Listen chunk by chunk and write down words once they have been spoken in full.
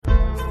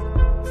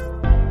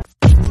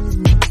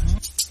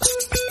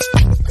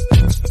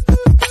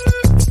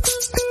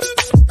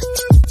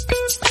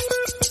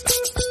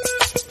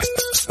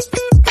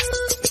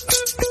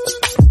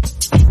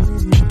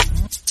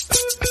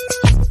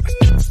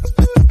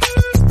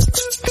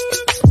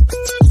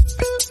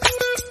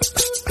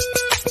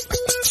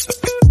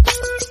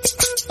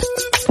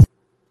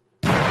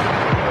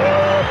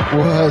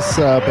What's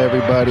up,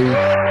 everybody?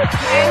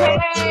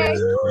 Hey.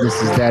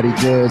 This is Daddy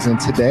Goods, and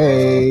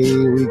today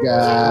we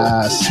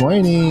got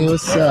Swayne.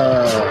 What's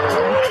up?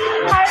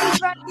 Hi,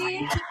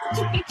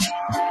 everybody.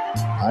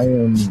 I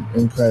am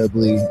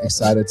incredibly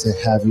excited to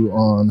have you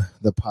on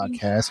the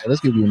podcast. Hey,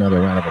 let's give you another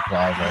round of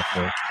applause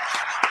right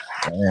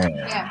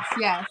there.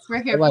 Yes,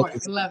 we're here for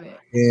it. Love it.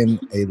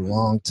 Been a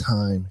long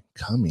time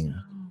coming.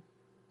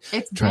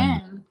 It's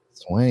been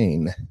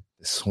Swayne,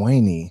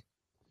 Swayne.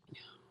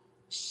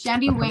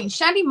 Shandy Wayne.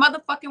 Shandy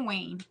motherfucking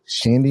Wayne.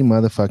 Shandy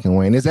motherfucking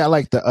Wayne. Is that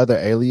like the other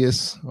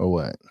alias or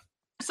what?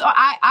 So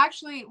I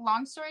actually,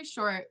 long story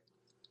short,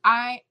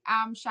 I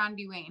am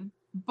Shandy Wayne,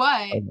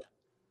 but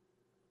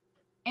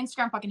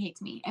Instagram fucking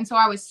hates me. And so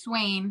I was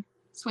Swayne,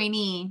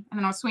 and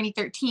then I was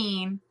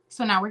Swayne13.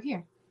 So now we're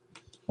here.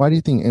 Why do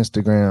you think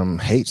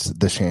Instagram hates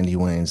the Shandy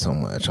Wayne so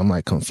much? I'm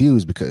like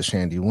confused because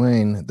Shandy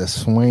Wayne, the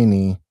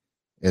Swayne,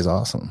 is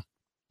awesome.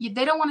 Yeah,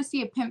 they don't want to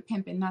see a pimp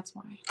pimping. That's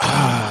why.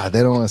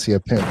 They don't want to see a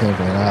pimp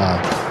pimping.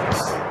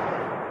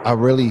 I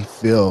really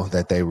feel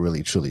that they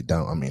really truly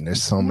don't. I mean,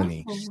 there's so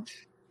many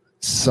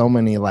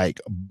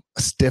like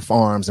stiff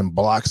arms and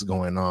blocks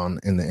going on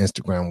in the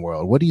Instagram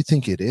world. What do you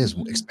think it is,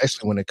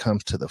 especially when it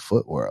comes to the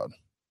foot world?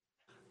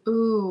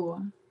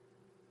 Ooh,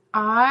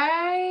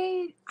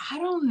 I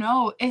don't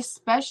know.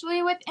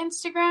 Especially with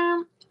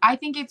Instagram, I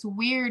think it's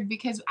weird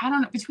because I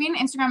don't know, between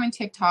Instagram and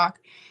TikTok,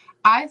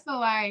 I feel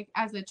like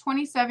as a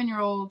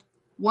 27-year-old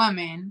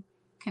woman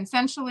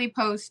consensually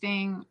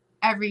posting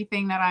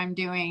everything that I'm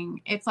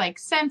doing, it's like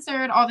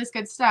censored, all this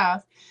good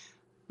stuff.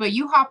 But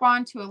you hop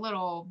onto a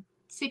little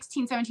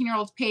 16,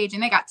 17-year-old's page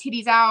and they got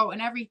titties out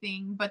and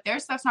everything, but their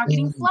stuff's not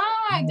getting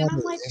flagged. And I'm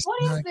like,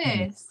 what is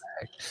this?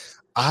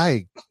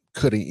 I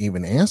couldn't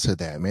even answer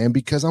that, man,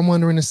 because I'm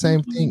wondering the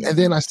same thing. And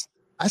then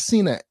I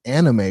seen an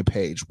anime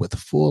page with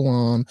full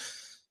on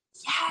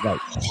like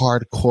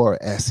hardcore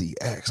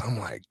sex. I'm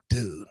like,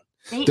 dude,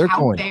 they're out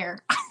going there.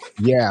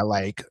 Yeah,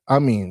 like I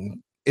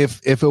mean,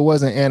 if it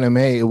wasn't anime,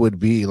 it would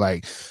be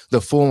like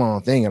the full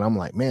on thing. And I'm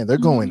like, man, they're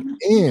going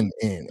in.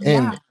 And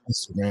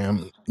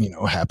Instagram,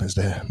 happens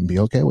to be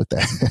okay with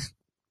that.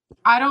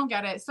 I don't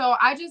get it. So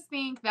I just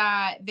think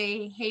that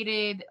they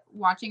hated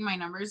watching my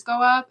numbers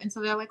go up. And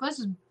so they're like, let's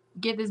just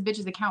get this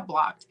bitch's account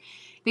blocked.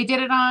 They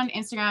did it on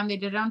Instagram. They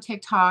did it on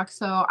TikTok.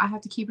 So I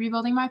have to keep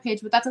rebuilding my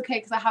page, but that's okay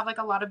because I have like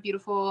a lot of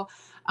beautiful,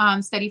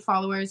 steady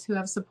followers who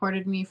have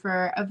supported me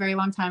for a very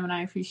long time, and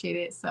I appreciate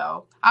it.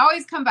 So I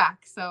always come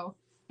back. So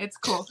it's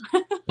cool.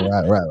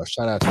 Right. Well,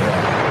 shout out to her.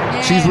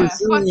 Yeah, she's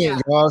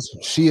resilient, y'all.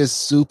 She is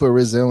super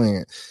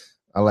resilient.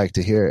 I like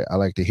to hear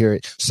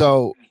it.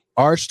 So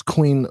Arched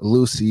Queen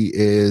Lucy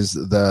is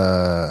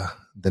the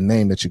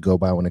name that you go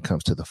by when it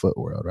comes to the foot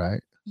world,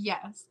 right?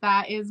 Yes,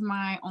 that is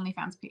my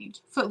OnlyFans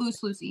page.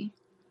 Footloose Lucy.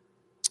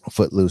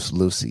 Footloose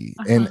Lucy.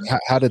 And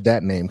how did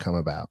that name come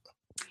about?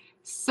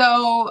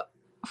 So,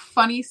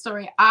 funny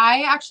story.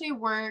 I actually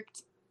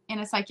worked in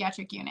a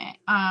psychiatric unit.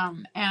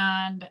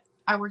 And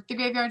I worked the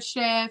graveyard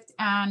shift,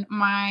 and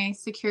my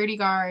security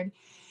guard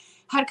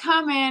had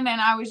come in,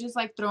 and I was just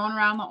like throwing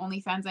around the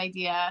OnlyFans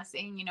idea,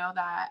 saying,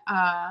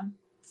 that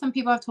some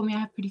people have told me I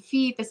have pretty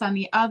feet, this and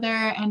the other.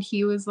 And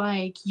he was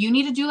like, you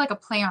need to do like a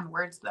play on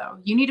words though.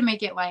 You need to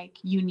make it like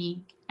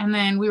unique. And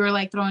then we were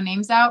like throwing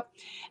names out,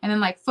 and then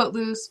like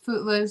Footloose,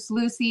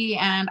 Lucy,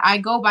 and I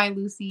go by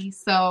Lucy.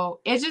 So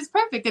it's just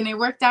perfect. And it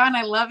worked out, and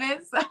I love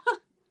it. So.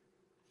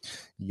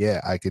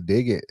 Yeah, I could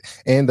dig it.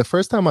 And the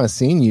first time I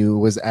seen you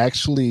was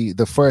actually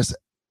the first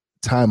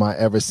time I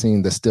ever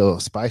seen the Still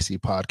Spicy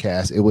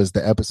podcast. It was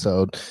the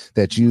episode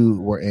that you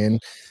were in.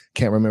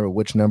 Can't remember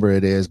which number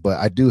it is, but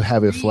I do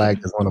have it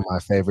flagged as one of my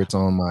favorites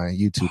on my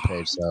YouTube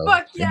page. So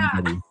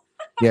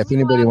if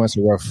anybody wants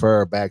to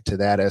refer back to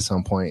that at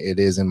some point, it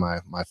is in my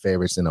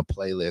favorites in a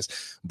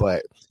playlist.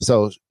 But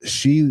so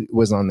she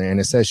was on there, and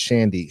it says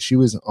Shandy. She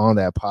was on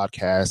that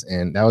podcast,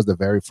 and that was the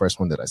very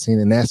first one that I seen.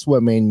 And that's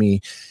what made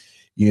me,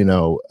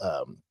 know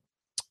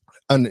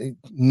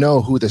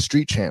who the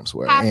Street Champs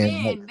were. That's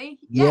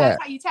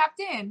how you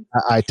tapped in.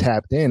 I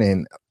tapped in,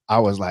 and I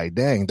was like,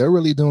 dang, they're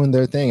really doing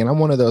their thing. And I'm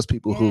one of those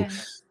people who,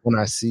 when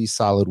I see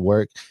solid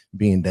work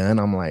being done,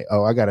 I'm like,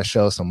 oh, I got to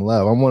show some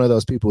love. I'm one of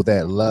those people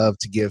that love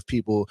to give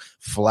people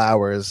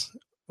flowers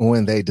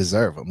when they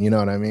deserve them. You know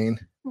what I mean?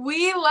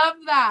 We love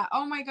that.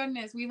 Oh my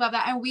goodness. We love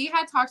that. And we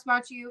had talked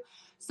about you.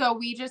 So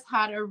we just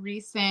had a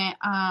recent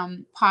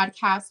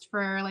podcast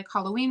for like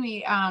Halloween.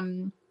 We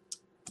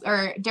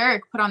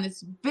Derek put on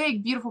this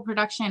big, beautiful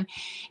production,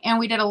 and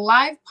we did a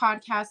live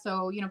podcast.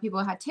 So,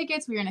 people had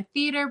tickets. We were in a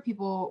theater.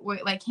 People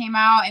came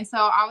out. And so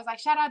I was like,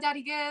 shout out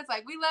Daddy Goods.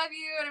 Like, we love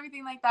you and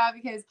everything like that,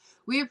 because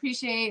we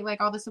appreciate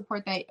like all the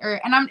support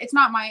it's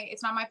not my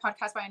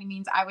podcast by any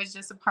means. I was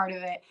just a part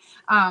of it.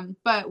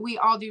 But we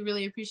all do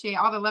really appreciate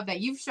all the love that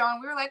you've shown.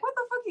 We were like, what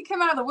the fuck? You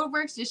came out of the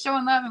woodworks just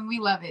showing love, and we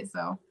love it.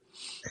 So.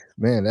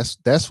 Man,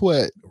 that's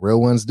what real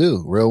ones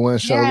do. Real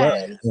ones show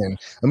love. And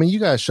I mean, you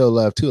guys show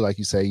love too. Like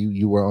you say,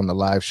 you were on the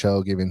live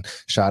show giving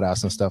shout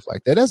outs and stuff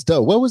like that. That's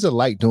dope. What was it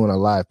like doing a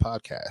live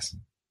podcast?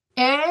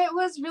 It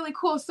was really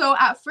cool. So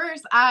at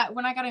first,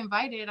 when I got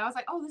invited, I was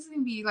like, oh, this is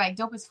going to be like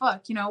dope as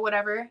fuck, you know,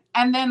 whatever.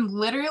 And then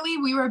literally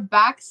we were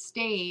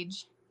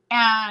backstage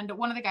and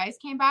one of the guys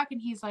came back and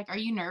he's like, are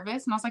you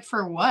nervous? And I was like,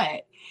 for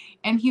what?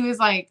 And he was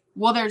like,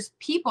 well, there's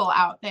people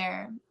out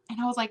there.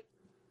 And I was like,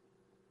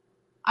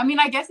 I mean,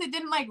 I guess it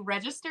didn't like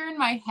register in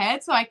my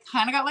head. So I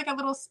kind of got like a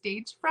little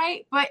stage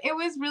fright, but it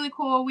was really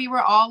cool. We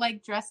were all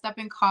like dressed up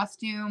in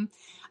costume.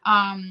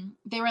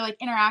 They were like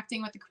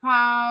interacting with the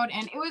crowd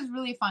and it was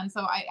really fun.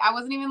 So I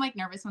wasn't even like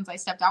nervous once I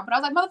stepped out, but I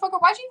was like,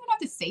 motherfucker, why'd you even have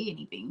to say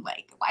anything?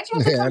 Like, why'd you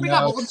have to Yeah, come bring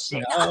up old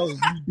shit? no, you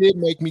did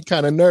make me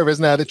kind of nervous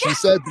now that you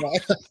said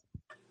that.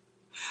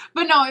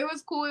 But no, it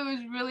was cool.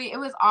 It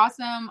was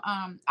awesome.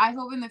 I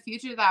hope in the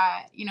future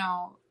that, you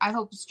know, I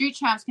hope Street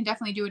Champs can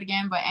definitely do it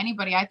again, but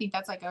anybody, I think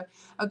that's like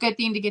a good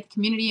thing to get the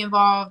community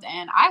involved.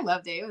 And I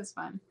loved it. It was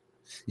fun.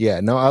 Yeah,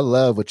 no, I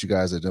love what you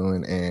guys are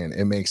doing, and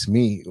it makes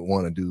me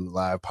want to do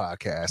live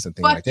podcasts and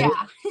things Fuck like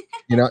that. yeah.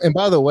 You know, and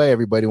by the way,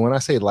 everybody, when I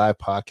say live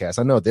podcast,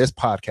 I know this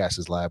podcast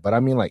is live, but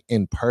I mean like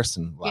in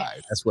person live.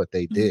 Yes. That's what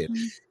they did.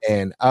 Mm-hmm.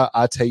 And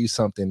I'll tell you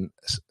something,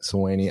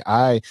 Swayne,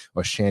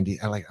 or Shandy,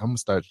 I'm gonna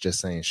start just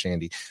saying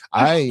Shandy.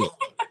 I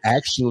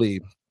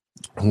actually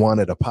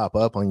wanted to pop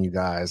up on you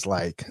guys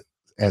like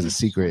as a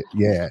secret.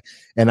 Yeah.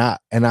 And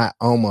I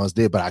almost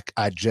did, but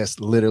I just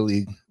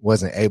literally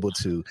wasn't able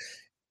to.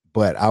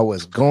 But I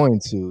was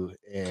going to,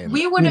 and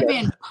we would have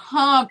been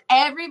pumped.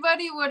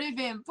 Everybody would have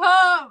been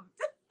pumped.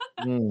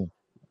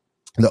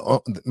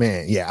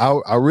 Man, yeah,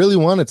 I really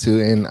wanted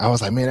to, and I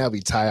was like, man, that'd be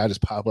tight. I'll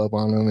just pop up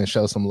on them and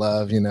show some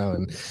love, you know,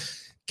 and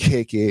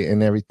kick it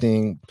and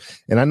everything.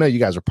 And I know you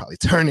guys are probably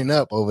turning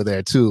up over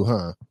there too,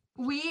 huh?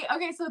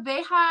 So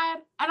they had,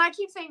 and I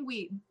keep saying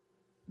we,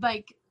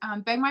 like,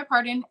 beg my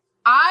pardon.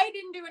 I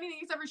didn't do anything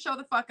except for show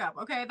the fuck up.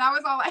 Okay, that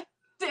was all I did.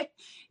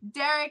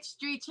 Derek,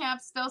 Street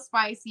Champs, Still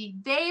Spicy.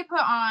 They put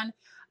on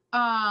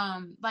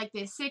like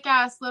this sick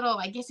ass little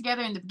like get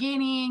together in the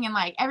beginning, and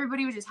like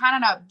everybody was just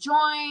handing out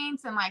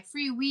joints and like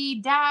free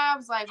weed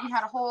dabs. Like we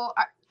had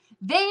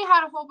they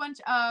had a whole bunch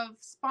of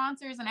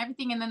sponsors and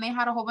everything, and then they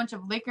had a whole bunch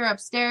of liquor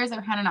upstairs. They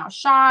were handing out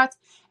shots.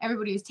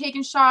 Everybody was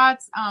taking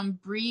shots.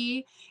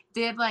 Bree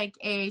did like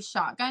a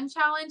shotgun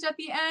challenge at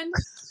the end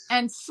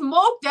and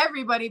smoked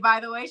everybody, by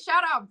the way.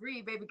 Shout out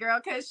Bree, baby girl,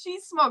 because she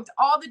smoked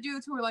all the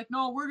dudes who were like,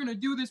 no, we're gonna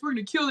do this, we're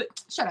gonna kill it.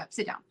 Shut up,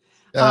 sit down.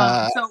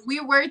 So we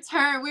were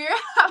having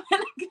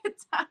a good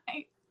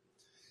time.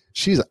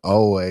 She's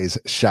always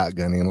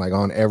shotgunning, like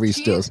on every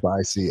Still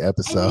Spicy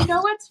episode. And you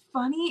know what's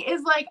funny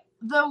is like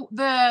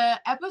the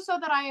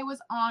episode that I was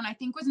on, I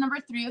think was number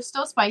 3 of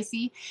Still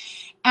Spicy,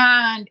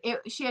 and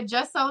she had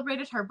just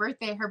celebrated her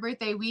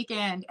birthday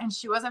weekend, and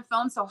she wasn't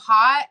feeling so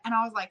hot, and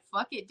I was like,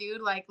 fuck it,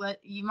 dude, like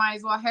you might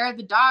as well hair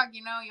the dog,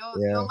 you know,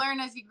 you'll learn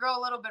as you grow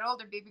a little bit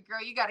older, baby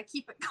girl, you got to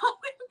keep it going.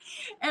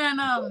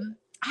 And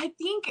I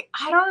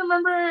don't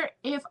remember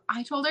if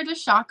I told her to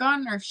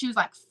shotgun or if she was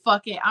like,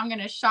 fuck it, I'm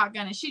gonna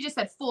shotgun, and she just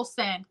said full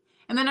send,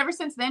 and then ever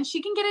since then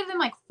she can get it in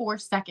like 4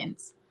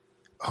 seconds.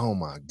 Oh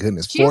my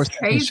goodness. She's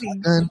crazy.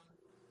 And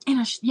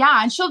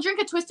and she'll drink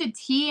a twisted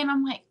tea, and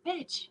I'm like,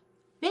 bitch.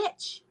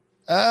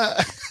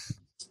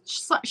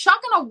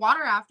 Shotgun a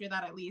water after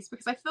that at least,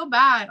 because I feel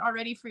bad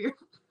already for your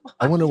body.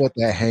 I wonder what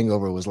that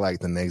hangover was like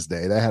the next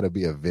day. That had to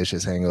be a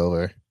vicious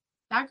hangover.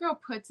 That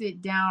girl puts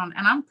it down,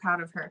 and I'm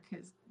proud of her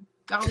because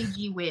golly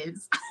gee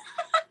whiz.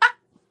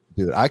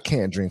 Dude, I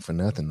can't drink for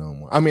nothing no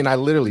more. I mean, I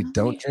literally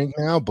don't drink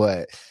now,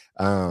 but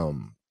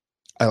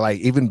I like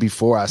even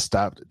before I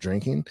stopped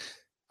drinking,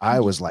 I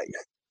was like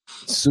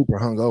super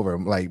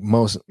hungover, like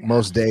most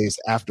days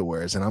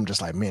afterwards, and I'm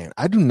just like, man,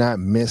 I do not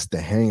miss the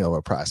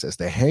hangover process.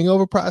 The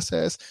hangover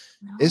process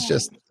is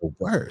just the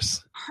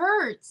worst.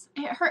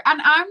 It hurt,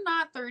 and I'm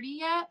not 30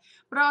 yet,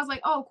 but I was like,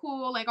 oh,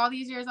 cool. Like all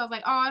these years, I was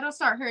like, oh, it'll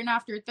start hurting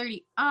after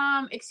 30.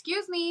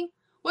 Excuse me,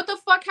 what the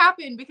fuck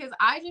happened? Because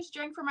I just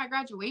drank for my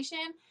graduation,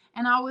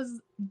 and I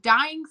was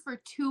dying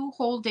for 2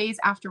 whole days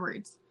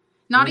afterwards.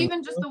 Not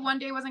even just the one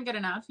day wasn't good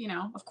enough, you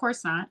know, of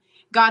course not.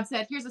 God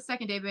said, here's the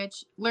second day,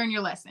 bitch, learn your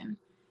lesson.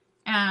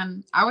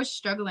 And I was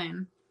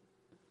struggling.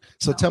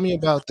 So tell me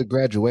about the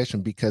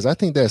graduation, because I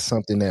think that's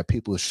something that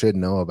people should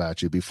know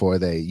about you before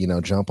they, you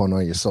know, jump on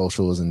all your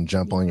socials and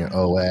jump on your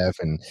OF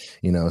and,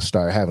 you know,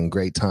 start having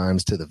great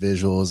times to the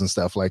visuals and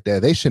stuff like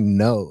that. They should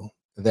know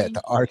that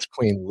the Arch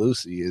Queen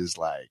Lucy is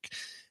like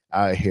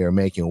out here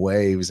making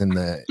waves in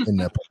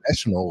the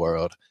professional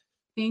world.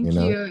 Thank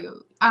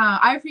you.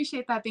 I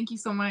appreciate that. Thank you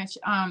so much.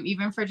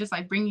 Even for just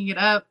like bringing it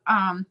up.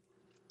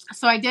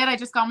 So I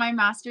just got my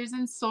master's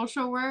in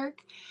social work.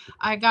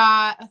 I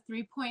got a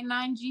 3.9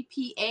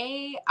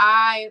 GPA.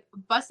 I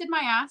busted my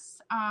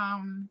ass.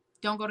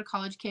 Don't go to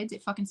college, kids.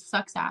 It fucking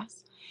sucks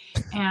ass.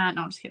 And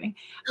no, I'm just kidding.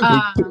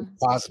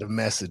 Positive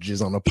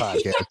messages on the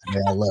podcast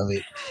today. I love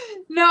it.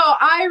 No,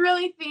 I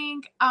really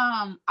think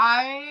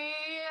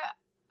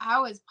I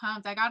was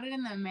pumped. I got it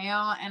in the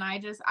mail, and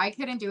I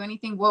couldn't do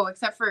anything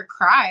except for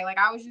cry. Like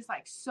I was just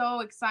like so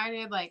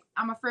excited. Like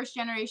I'm a first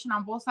generation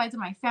on both sides of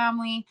my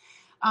family.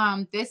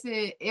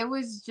 It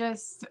was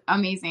just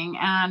amazing,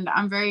 and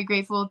I'm very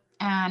grateful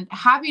and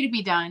happy to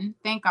be done.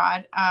 Thank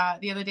God.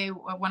 The other day,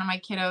 one of my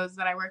kiddos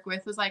that I work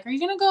with was like, "Are you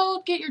gonna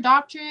go get your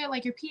doctorate,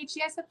 like your PhD?"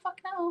 I said,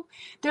 "Fuck no."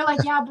 They're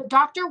like, "Yeah, but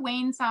Dr.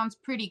 Wayne sounds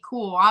pretty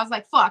cool." I was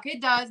like, "Fuck,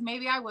 it does.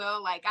 Maybe I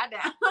will." Like,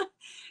 goddamn.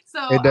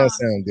 So It does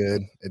sound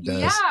good. It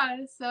does. yeah.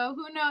 So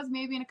who knows?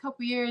 Maybe in a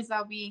couple years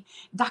I'll be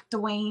Dr.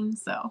 Wayne.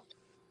 So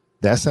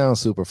That sounds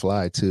super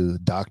fly too,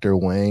 Dr.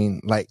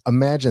 Wayne. Like,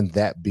 imagine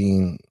that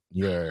being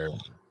your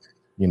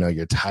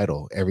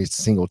title every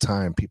single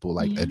time people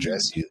like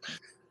address you.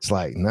 It's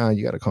like, nah,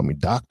 you got to call me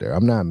doctor.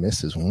 I'm not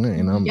Mrs.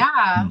 Wayne. I'm and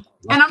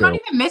I'm Dr. not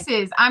even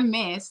Mrs. I'm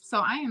Miss. So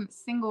I am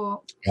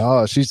single.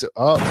 Oh,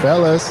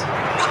 fellas.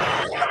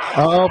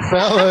 Oh,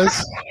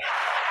 fellas.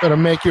 Better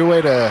make your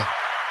way to,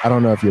 I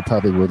don't know if you're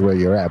public with where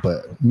you're at,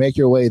 but make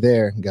your way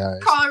there,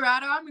 guys.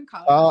 Colorado. I'm in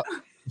Colorado.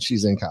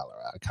 She's in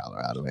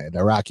Colorado, man.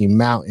 The Rocky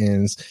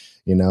Mountains,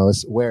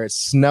 it's where it's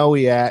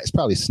snowy at. It's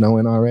probably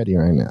snowing already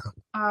right now.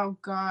 Oh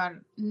God,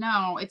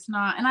 no, it's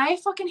not. And I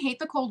fucking hate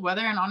the cold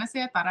weather. And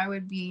honestly, I thought I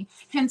would be,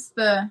 hence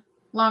the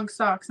long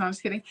socks. No, I'm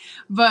just kidding.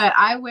 But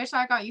I wish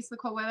I got used to the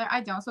cold weather.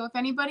 I don't. So if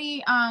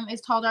anybody is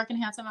tall, dark, and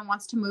handsome and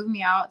wants to move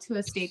me out to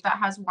a state that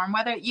has warm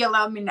weather, you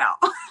let me know.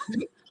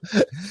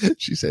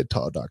 She said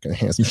tall, dark, and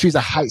handsome. She's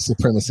a height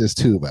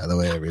supremacist too, by the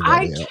way,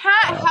 everybody. I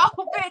can't help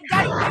it.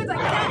 Daddy kids, I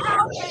can't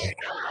help it.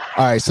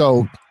 All right,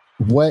 so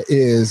what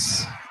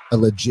is a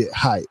legit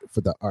height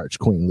for the Arch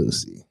Queen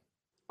Lucy?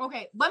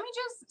 Okay, let me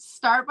just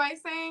start by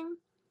saying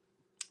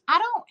I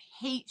don't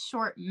hate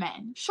short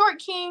men. Short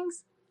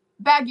kings,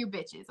 bag your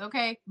bitches,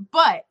 okay?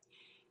 But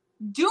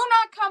do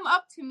not come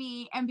up to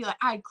me and be like,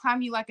 "I'd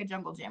climb you like a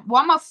jungle gym."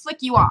 Well, I'm gonna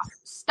flick you off.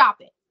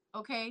 Stop it,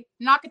 okay?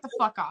 Knock it the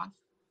fuck off.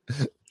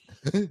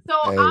 So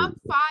hey. I'm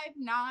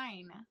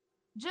 5'9",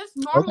 just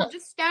normal, okay.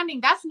 Just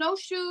standing. That's no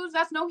shoes.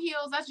 That's no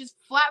heels. That's just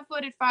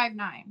flat-footed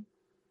 5'9".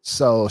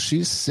 So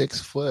she's 6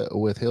 foot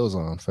with heels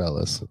on,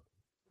 fellas.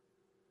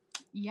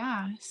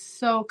 Yeah.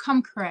 So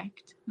come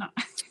correct. No.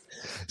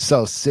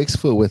 So 6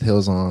 foot with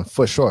heels on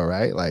for sure,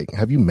 right? Like,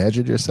 have you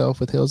measured yourself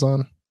with heels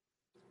on?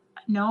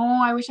 No,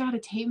 I wish I had a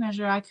tape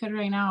measure. I could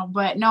right now,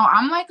 but no,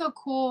 I'm like a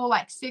cool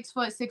like 6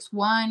 foot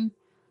 6'1".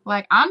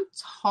 Like, I'm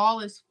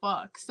tall as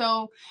fuck.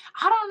 So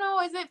I don't know.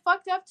 Is it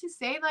fucked up to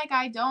say like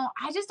I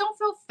just don't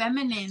feel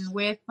feminine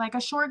with like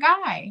a short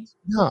guy?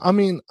 No, I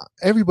mean,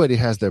 everybody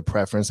has their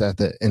preference at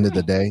the end of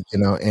the day,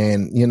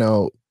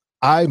 and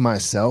I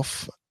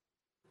myself,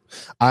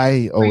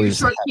 I always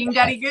short king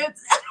daddy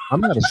goods. I'm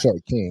not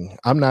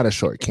a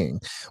short king,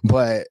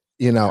 but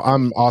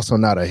I'm also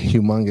not a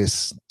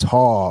humongous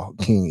tall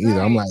king either.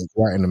 Right. I'm like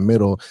right in the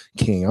middle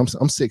king. I'm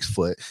 6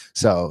 foot.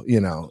 So,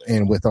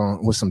 and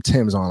with some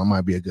Timbs on, I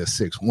might be a good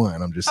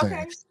 6'1". I'm just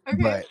saying. Okay.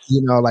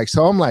 But,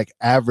 so I'm like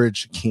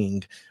average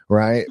king,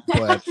 right?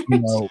 But,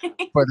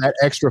 for that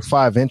extra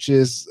 5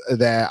 inches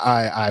that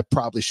I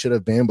probably should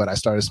have been, but I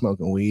started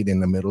smoking weed in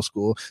the middle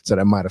school. So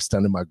that might have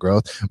stunted my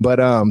growth. But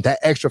that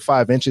extra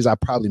 5 inches, I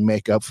probably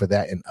make up for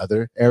that in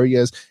other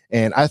areas.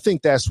 And I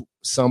think that's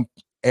some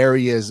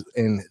areas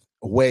in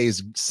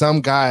ways some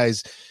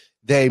guys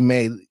they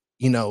may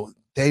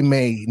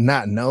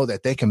not know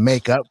that they can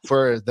make up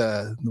for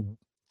the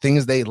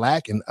things they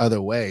lack in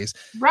other ways.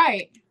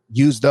 Right.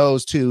 Use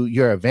those to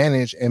your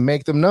advantage and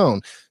make them known.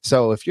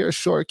 So if you're a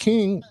short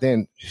king,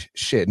 then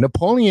shit,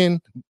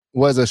 Napoleon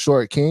was a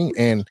short king,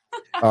 and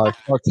or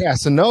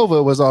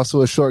Casanova was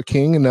also a short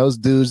king, and those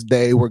dudes,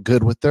 they were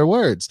good with their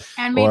words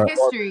and made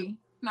history.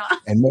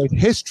 And made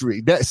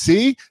history. That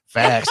see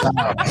facts.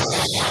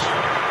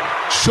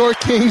 Short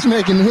kings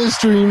making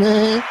history,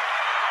 man.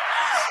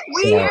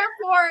 We here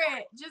for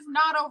it, just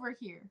not over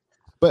here.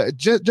 But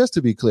just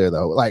to be clear,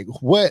 though, like,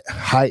 what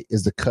height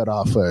is the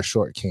cutoff for a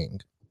short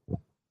king?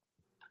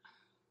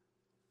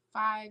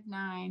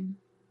 5'9".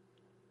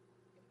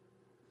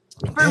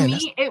 For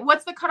me,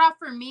 what's the cutoff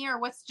for me, or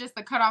what's just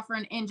the cutoff for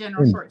an in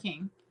general short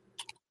king?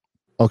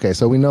 Okay,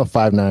 so we know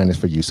 5'9" is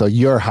for you. So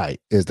your height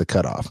is the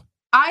cutoff.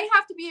 I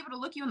have to be able to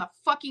look you in the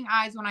fucking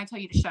eyes when I tell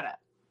you to shut up.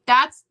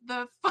 That's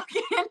the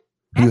fucking...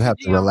 You have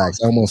to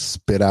relax. I almost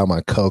spit out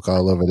my Coke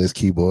all over this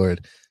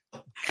keyboard.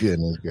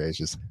 Goodness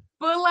gracious.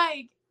 But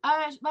like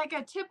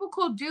a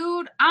typical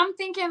dude, I'm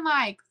thinking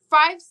like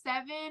 5'7",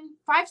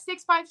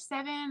 5'6",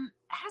 5'7".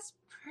 That's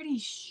pretty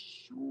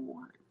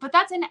short. But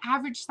that's an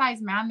average size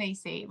man, they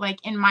say. Like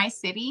in my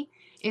city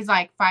is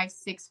like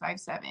 5'6",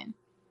 5'7".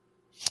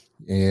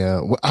 Yeah.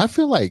 Well, I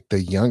feel like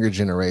the younger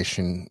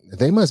generation,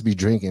 they must be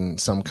drinking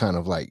some kind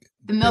of like...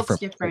 The milk's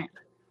different.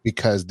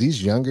 Because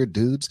these younger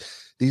dudes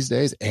these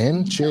days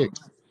and chicks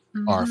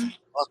are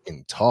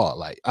fucking tall.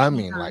 Like, I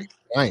mean, like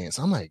giants.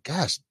 I'm like,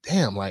 gosh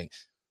damn, like,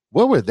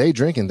 what were they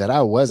drinking that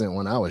I wasn't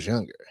when I was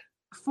younger?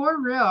 For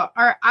real.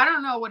 Or I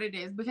don't know what it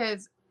is,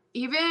 because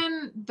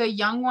even the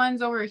young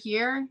ones over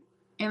here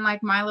in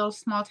like my little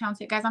small town,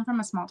 guys, I'm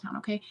from a small town,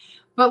 okay?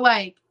 But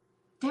like,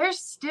 they're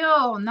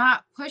still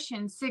not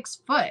pushing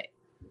 6 foot.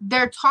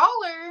 They're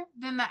taller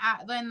than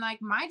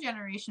like my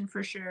generation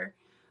for sure,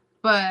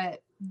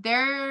 but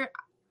they're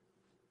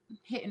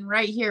hitting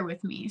right here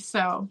with me.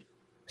 So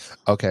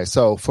okay,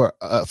 so for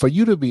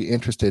you to be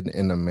interested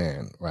in a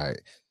man, right?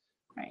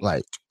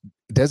 like,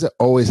 does it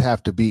always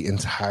have to be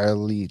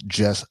entirely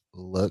just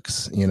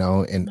looks,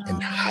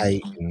 and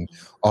height and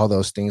all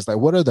those things? Like,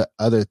 what are the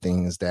other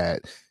things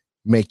that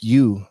make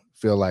you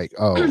feel like,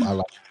 oh, I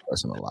like this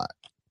person a lot?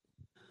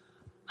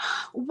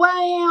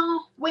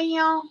 Well,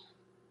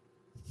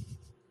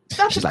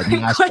 that's She's a like,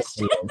 great nah,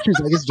 question. she's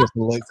like, it's just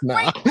looks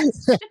now.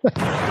 That's it.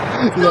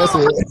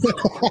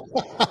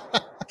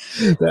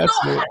 That's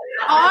it.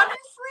 Honestly,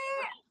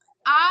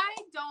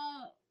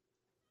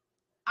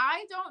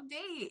 I don't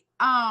date.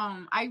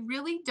 I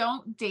really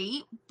don't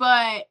date,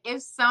 but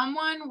if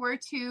someone were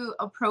to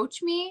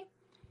approach me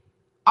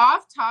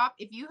off top,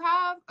 if you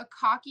have a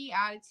cocky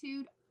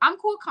attitude, I'm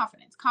cool with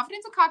confidence.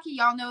 Confidence and cocky,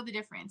 y'all know the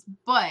difference.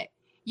 But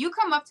you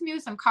come up to me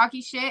with some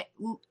cocky shit,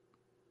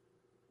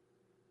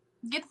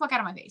 get the fuck out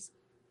of my face.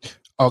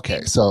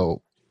 Okay,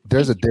 so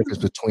there's a difference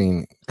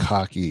between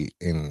cocky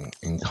and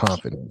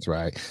confidence,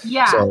 right?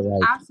 Yeah, so,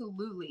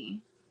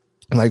 absolutely.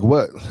 Like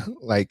what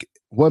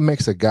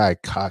makes a guy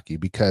cocky?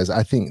 Because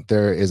I think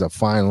there is a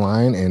fine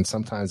line, and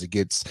sometimes it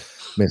gets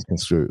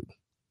misconstrued.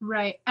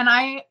 Right.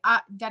 And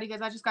Daddy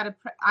guys, I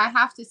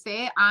have to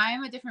say,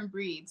 I'm a different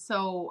breed.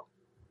 So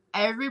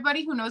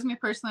everybody who knows me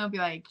personally will be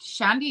like,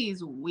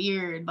 Shandy's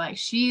weird. Like,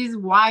 she's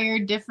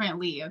wired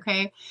differently.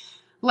 Okay.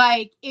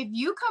 Like, if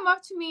you come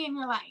up to me and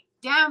you're like,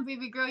 damn,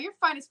 baby girl, you're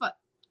fine as fuck.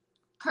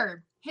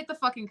 Curb. Hit the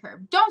fucking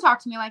curb. Don't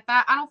talk to me like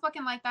that. I don't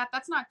fucking like that.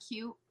 That's not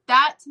cute.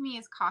 That to me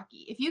is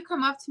cocky. If you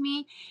come up to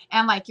me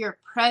and like your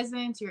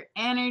presence, your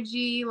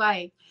energy,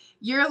 like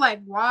you're like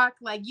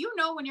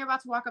when you're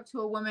about to walk up to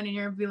a woman and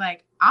you're be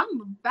like,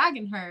 I'm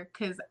bagging her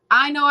because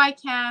I know I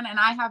can and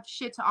I have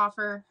shit to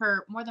offer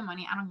her more than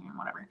money. I don't even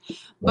whatever.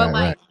 But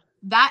right.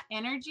 That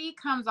energy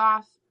comes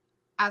off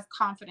as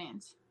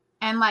confidence.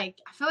 And like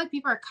I feel like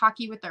people are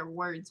cocky with their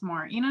words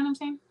more. You know what I'm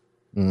saying?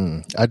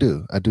 I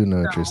do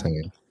know what you're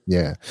saying.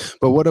 Yeah.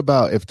 But what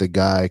about if the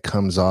guy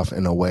comes off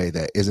in a way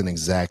that isn't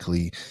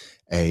exactly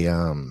a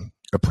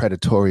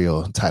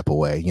predatorial type of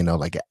way,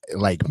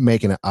 like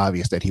making it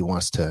obvious that he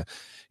wants to,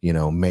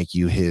 make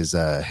you his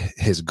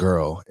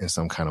girl in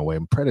some kind of way.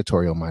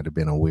 Predatorial might have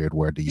been a weird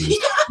word to use. You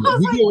get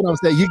what I'm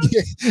saying? You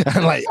get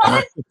I'm like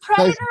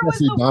Predator was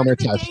the word of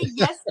the day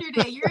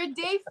yesterday. You're a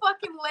day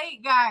fucking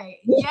late, guy.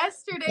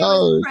 Yesterday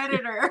was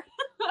Predator.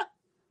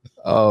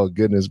 Oh,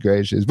 goodness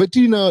gracious. But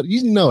you know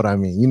what I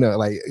mean?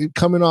 Like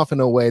coming off in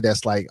a way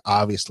that's like,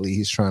 obviously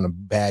he's trying to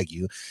bag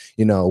you.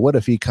 What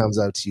if he comes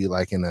up to you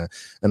like in a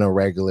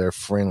regular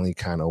friendly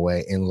kind of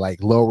way and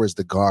like lowers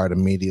the guard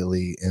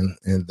immediately in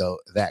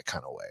that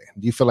kind of way?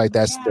 Do you feel like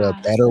that's the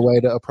better way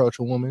to approach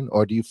a woman?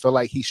 Or do you feel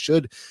like he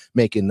should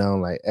make it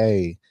known like,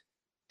 hey,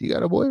 you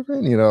got a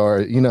boyfriend?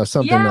 Or,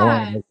 something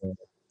along those lines?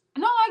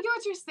 No, I get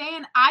what you're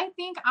saying. I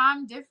think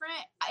I'm different.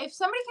 If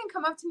somebody can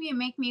come up to me and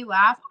make me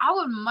laugh, I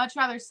would much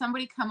rather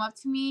somebody come up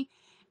to me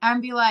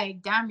and be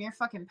like, damn, your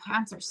fucking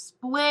pants are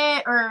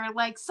split or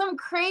like some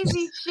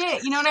crazy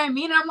shit. You know what I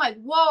mean? And I'm like,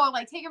 whoa,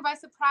 like taken by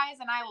surprise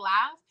and I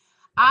laugh.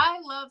 I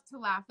love to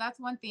laugh. That's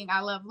one thing. I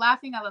love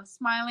laughing. I love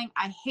smiling.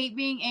 I hate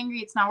being angry.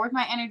 It's not worth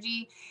my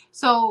energy.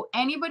 So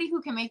anybody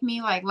who can make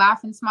me like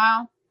laugh and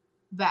smile,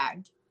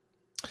 bagged.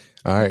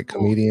 All right,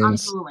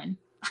 comedians,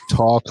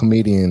 tall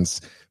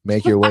comedians.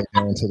 Make your way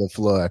down to the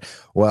floor.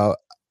 Well,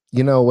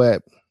 you know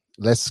what?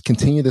 Let's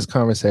continue this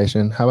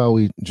conversation. How about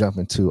we jump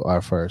into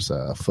our first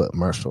foot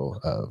commercial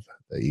of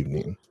the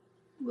evening?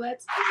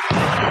 Let's.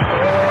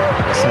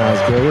 That sounds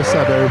good. What's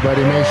up,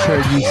 everybody? Make sure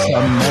you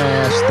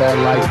smash that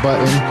like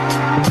button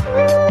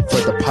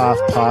for the POF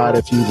Pod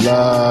if you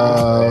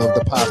love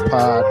the POF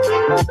Pod.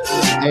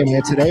 Hey,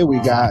 man, today we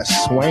got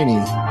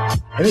Swayne.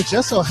 And it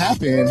just so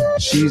happened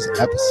she's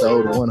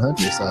episode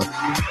 100. So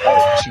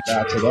shout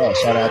out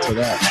to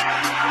that.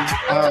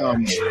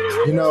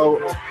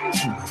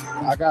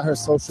 I got her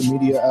social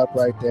media up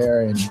right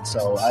there, and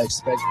so I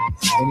expect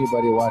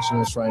anybody watching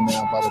this right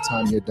now, by the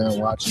time you're done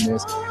watching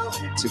this,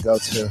 to go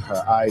to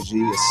her IG.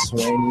 It's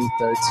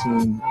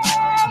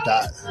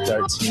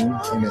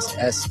Swayne13.13, and it's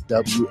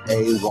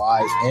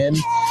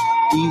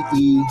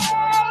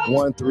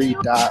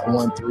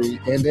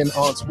SWAYNEE13.13, and then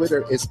on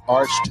Twitter it's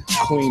Arched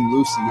Queen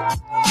Lucy,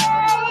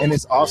 and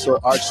it's also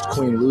Arched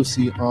Queen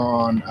Lucy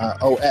on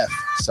OF.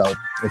 So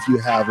if you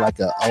have like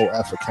a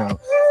OF account,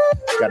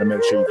 you got to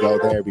make sure you go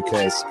there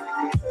because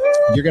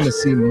you're going to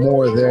see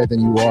more there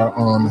than you are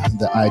on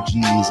the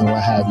IGs and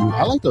what have you.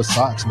 I like those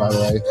socks, by the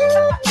way.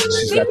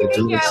 She's got the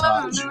Julie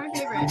socks.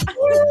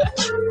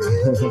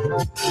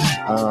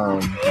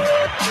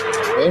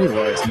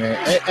 Anyways, man.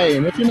 Hey,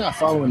 and if you're not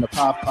following the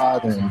POF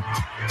Pod, then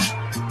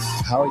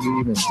how are you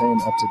even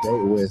staying up to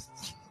date with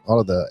all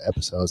of the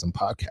episodes and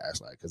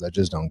podcasts? Like, because I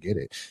just don't get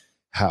it.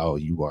 How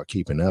you are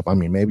keeping up. I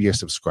mean, maybe you're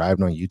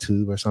subscribed on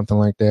YouTube or something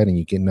like that and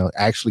you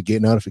actually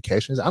get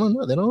notifications. I don't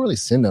know. They don't really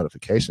send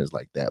notifications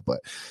like that,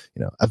 but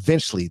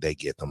eventually they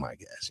get them, I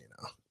guess,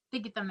 They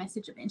get the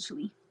message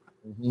eventually.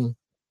 Mm-hmm.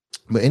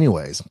 But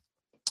anyways,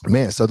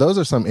 man, so those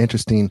are some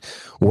interesting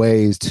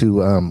ways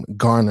to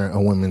garner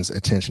a woman's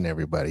attention,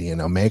 everybody.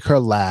 Make her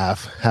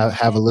laugh,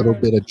 have a little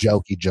bit of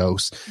jokey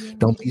jokes. Yeah.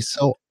 Don't be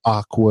so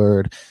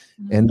awkward.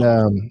 Mm-hmm.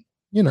 And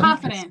you know,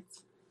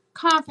 Confidence.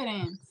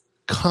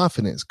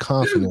 confidence,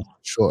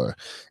 sure.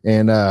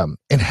 And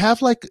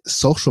have like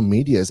social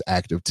media is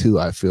active too.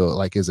 I feel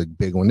like is a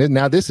big one.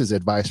 Now this is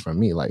advice from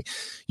me. Like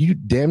you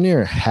damn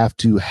near have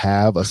to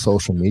have a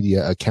social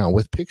media account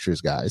with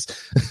pictures, guys.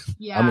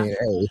 Yeah. I mean,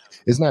 hey,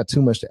 it's not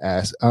too much to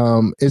ask.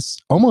 It's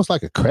almost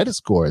like a credit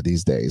score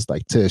these days,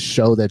 like to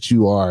show that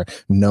you are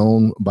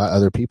known by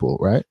other people,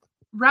 right?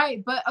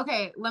 Right. But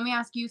okay, let me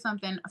ask you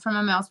something from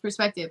a male's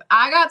perspective.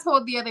 I got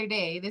told the other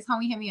day, this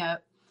homie hit me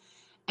up,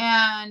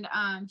 and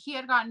he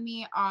had gotten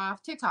me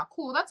off TikTok.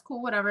 Cool, that's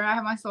cool, whatever. I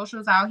have my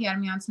socials out. He had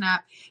me on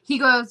Snap. He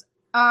goes,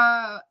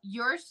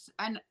 yours,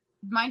 and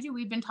mind you,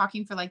 we've been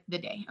talking for like the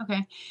day.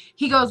 Okay.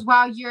 He goes,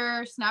 wow,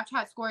 your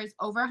Snapchat score is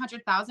over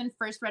 100,000.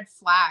 First red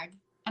flag.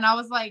 And I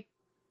was like,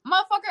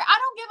 motherfucker, I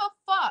don't give a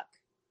fuck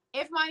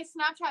if my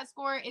Snapchat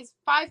score is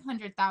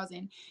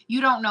 500,000.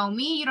 You don't know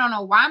me. You don't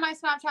know why my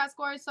Snapchat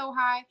score is so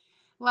high.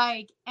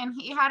 Like, and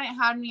he hadn't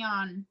had me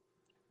on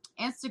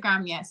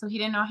Instagram yet, so he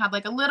didn't know I had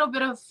like a little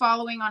bit of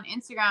following on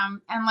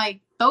Instagram, and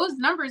like those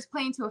numbers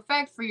play into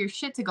effect for your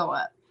shit to go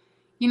up,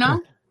 you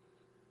know?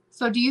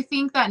 So do you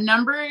think that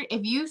number,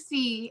 if you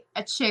see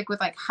a chick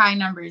with like high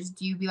numbers,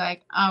 do you be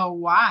like, oh,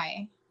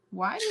 why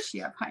does she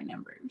have high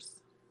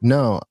numbers?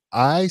 No,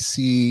 I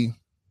see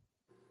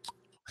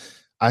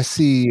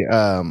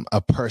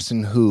a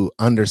person who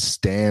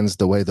understands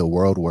the way the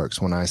world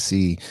works when I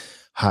see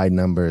high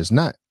numbers.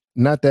 Not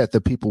that the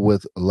people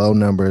with low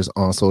numbers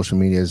on social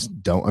medias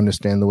don't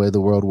understand the way the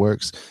world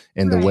works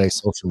and the way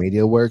social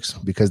media works,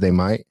 because they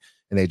might,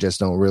 and they just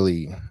don't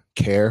really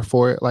care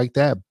for it like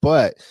that.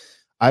 But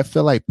I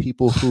feel like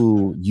people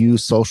who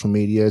use social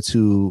media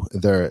to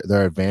their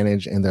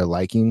advantage and their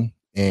liking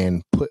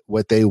and put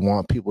what they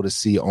want people to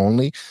see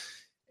only,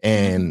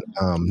 and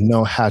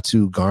know how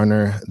to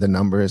garner the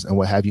numbers and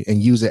what have you,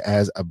 and use it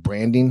as a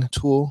branding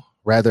tool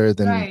rather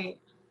than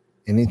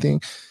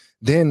anything,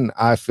 then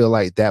I feel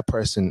like that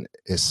person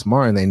is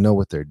smart and they know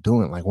what they're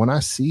doing. Like when I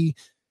see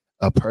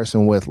a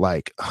person with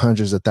like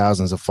hundreds of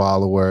thousands of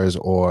followers,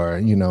 or,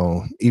 you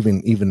know,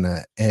 even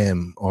a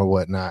M or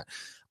whatnot,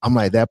 I'm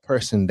like, that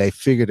person, they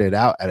figured it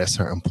out at a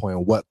certain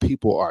point, what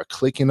people are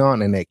clicking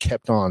on, and they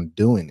kept on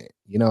doing it.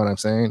 You know what I'm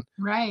saying?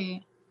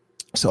 Right.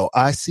 So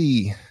I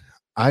see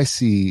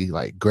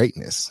like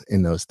greatness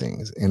in those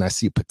things, and I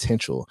see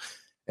potential.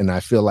 And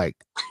I feel like,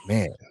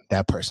 man,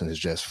 that person is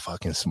just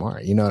fucking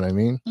smart. You know what I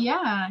mean?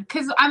 Yeah.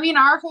 Because, I mean,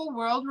 our whole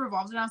world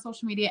revolves around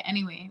social media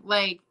anyway.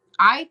 Like,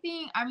 I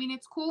mean,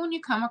 it's cool when you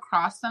come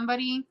across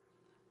somebody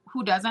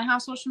who doesn't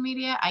have social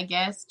media, I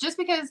guess. Just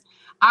because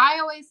I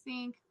always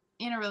think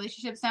in a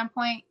relationship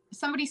standpoint,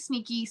 somebody's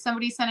sneaky,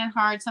 somebody's sending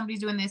hard, somebody's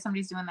doing this,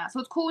 somebody's doing that. So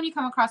it's cool when you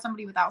come across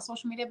somebody without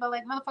social media, but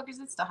like,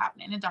 motherfuckers, it's still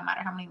happening. It don't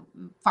matter how many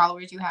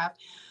followers you have.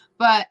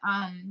 But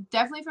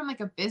definitely from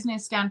like a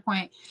business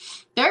standpoint,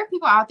 there are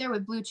people out there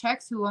with blue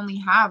checks who only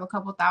have a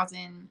couple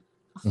thousand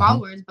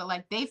followers, but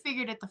like they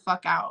figured it the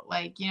fuck out.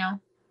 Like, you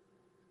know?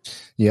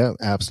 Yeah,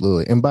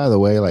 absolutely. And by the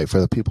way, like for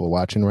the people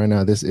watching right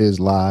now, this is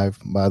live,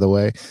 by the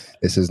way.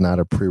 This is not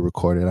a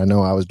pre-recorded. I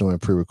know I was doing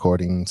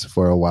pre-recordings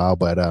for a while,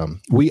 but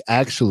we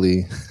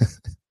actually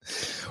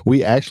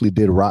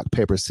did rock,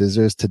 paper,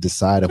 scissors to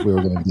decide if we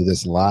were going to do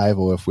this live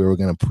or if we were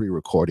going to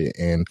pre-record it.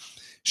 And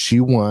she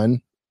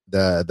won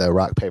the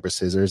rock, paper,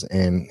 scissors,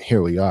 and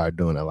here we are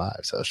doing it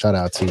live. So shout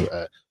out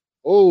to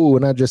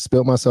and I just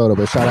spilled my soda,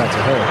 but shout out to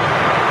her.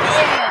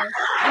 Yeah.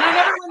 And I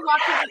never won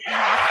rock,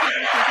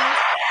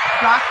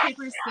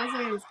 paper,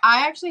 scissors.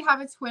 I actually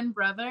have a twin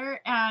brother,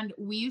 and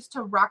we used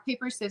to rock,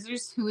 paper,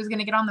 scissors who was going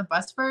to get on the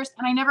bus first,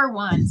 and I never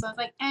won. So I was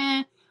like,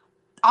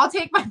 I'll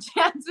take my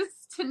chances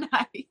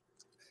tonight.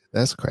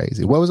 That's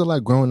crazy. What was it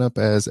like growing up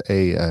as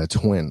a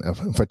twin, a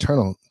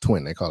fraternal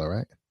twin, they call it,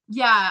 right?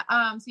 Yeah.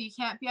 So you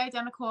can't be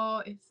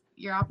identical if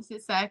you're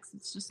opposite sex.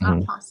 It's just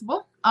not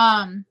possible.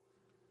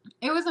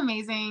 It was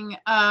amazing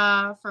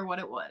for what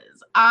it was.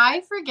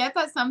 I forget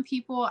that some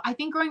people, I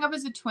think growing up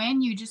as a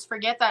twin, you just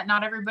forget that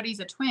not everybody's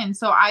a twin.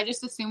 So I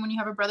just assume when you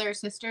have a brother or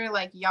sister,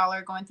 like y'all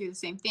are going through the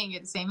same thing. You're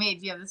the same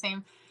age. You have the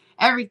same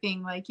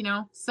everything, like, you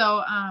know.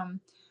 So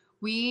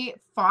we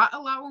fought a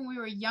lot when we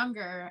were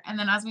younger. And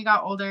then as we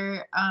got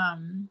older,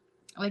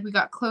 like we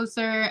got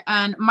closer.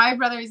 And my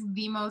brother is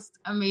the most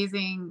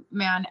amazing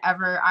man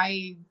ever.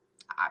 I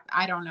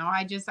don't know.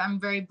 I'm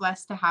very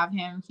blessed to have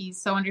him.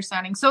 He's so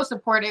understanding, so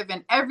supportive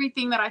in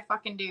everything that I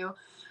fucking do.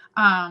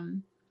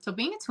 So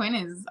being a twin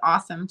is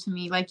awesome to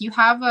me. Like you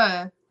have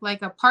a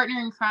partner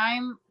in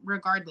crime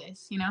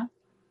regardless, you know?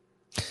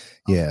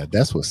 Yeah,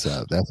 that's what's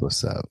up. That's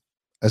what's up.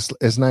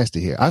 It's nice to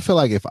hear. I feel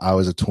like if I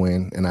was a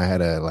twin and I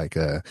had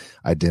a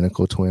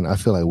identical twin, I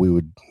feel like we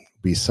would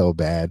be so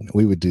bad.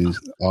 We would do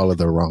all of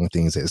the wrong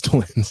things as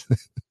twins.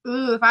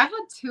 Ooh, if I had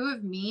two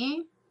of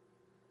me,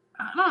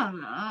 I don't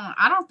know.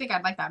 I don't think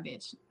I'd like that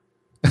bitch.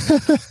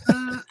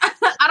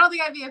 I don't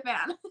think I'd be a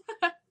fan.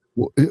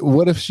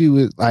 What if she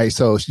was like,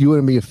 so you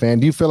wouldn't be a fan?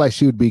 Do you feel like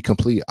she would be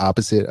complete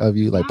opposite of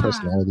you, like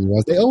personality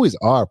wise? They always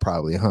are,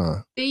 probably,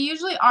 huh? They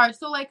usually are.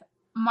 So like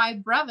my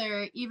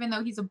brother, even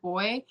though he's a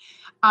boy,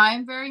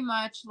 I'm very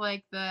much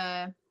like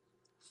the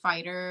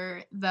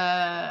fighter,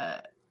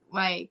 the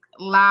like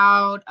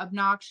loud,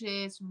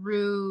 obnoxious,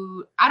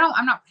 rude.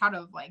 I'm not proud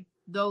of like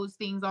those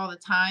things all the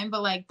time,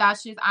 but like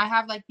that's just, I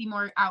have like the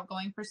more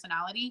outgoing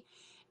personality,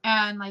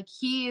 and like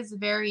he is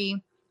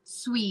very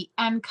sweet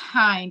and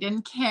kind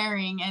and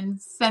caring and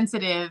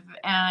sensitive,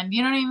 and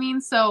you know what I mean?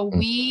 So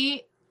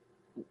we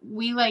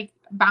like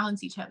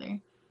balance each other.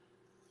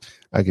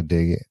 I could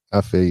dig it. I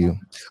feel you.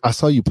 I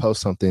saw you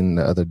post something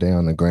the other day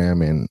on the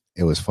gram, and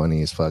it was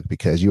funny as fuck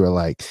because you were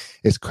like,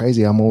 "It's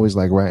crazy. I'm always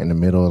like right in the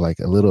middle, like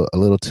a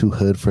little too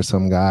hood for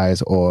some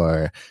guys."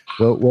 Or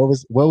what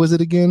was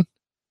it again?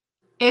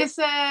 It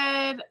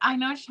said, I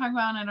know what you're talking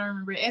about, and I don't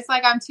remember it. It's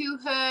like I'm too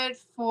hood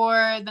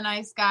for the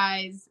nice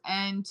guys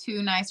and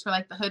too nice for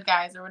like the hood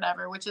guys or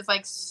whatever, which is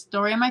like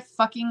story of my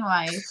fucking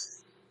life.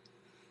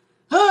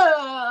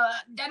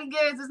 Daddy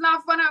goods, it's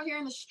not fun out here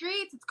in the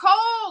streets. It's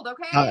cold,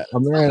 okay?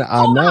 Man,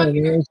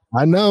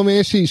 I know,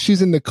 man.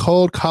 She's in the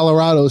cold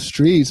Colorado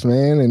streets,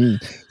 man, and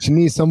she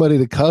needs somebody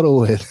to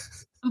cuddle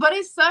with. But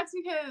it sucks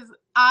because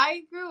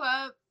I grew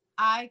up,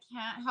 I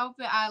can't help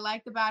it, I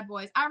like the bad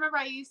boys. I remember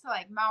I used to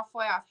like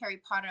Malfoy off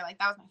Harry Potter. Like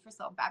that was my first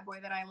little bad boy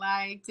that I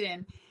liked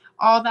and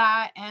all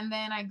that. And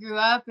then I grew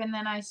up and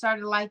then I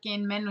started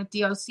liking men with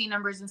DOC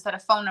numbers instead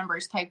of phone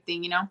numbers type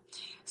thing, you know?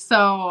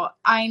 So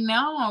I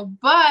know,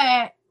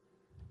 but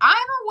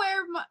I'm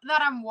aware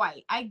that I'm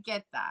white. I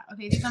get that.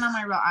 Okay, these are not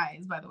my real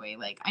eyes, by the way.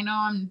 Like I know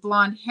I'm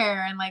blonde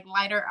hair and like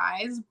lighter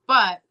eyes,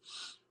 but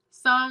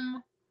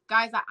some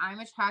guys that I'm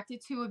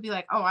attracted to would be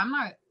like, oh, I'm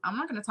not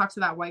gonna talk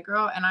to that white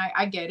girl, and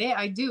I get it,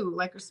 I do,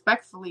 like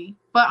respectfully,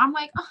 but I'm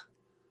like, oh,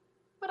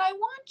 but I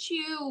want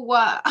you.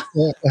 I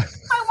want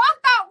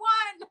that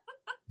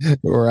one.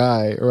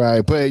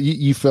 Right. But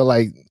you feel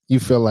like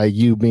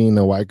you being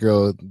a white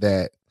girl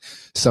that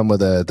some of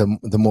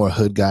the more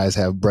hood guys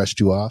have brushed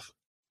you off.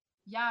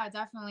 Yeah,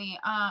 definitely.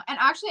 And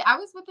actually, I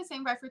was with the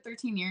same guy for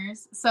 13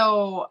 years,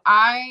 so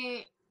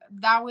I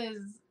got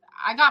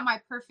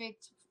my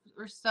perfect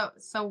or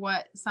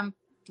somewhat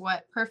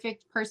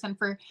perfect person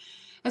for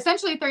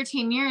essentially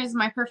 13 years,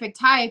 my perfect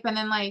type. And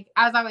then like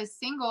as I was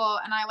single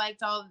and I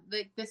liked all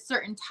this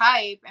certain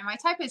type, and my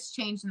type has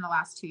changed in the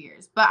last 2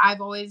 years, but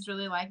I've always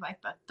really liked like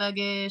the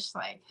thuggish,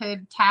 like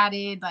hood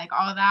tatted, like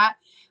all that.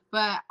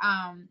 But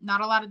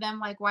not a lot of them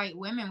like white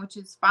women, which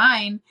is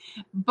fine.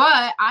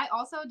 But I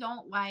also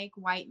don't like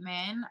white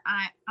men.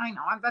 I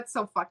know that's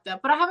so fucked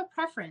up, but I have a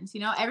preference.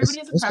 You know, everybody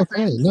has a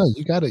preference. Okay. No,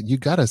 you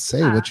gotta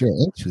say what you're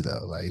into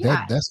though. Like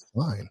that's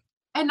fine.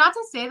 And not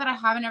to say that I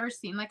haven't ever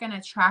seen like an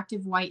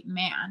attractive white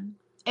man.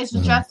 It's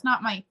just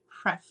not my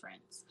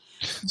preference.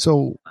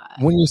 So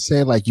when you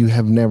say like you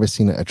have never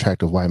seen an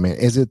attractive white man,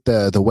 is it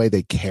the way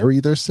they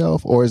carry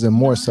themselves, or is it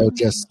more so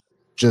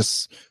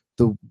just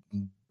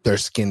their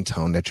skin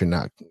tone that you're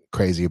not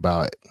crazy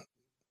about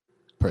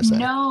per se?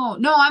 No,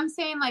 I'm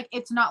saying like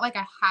it's not like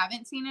I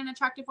haven't seen an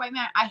attractive white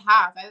man. I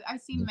have. I've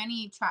seen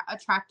many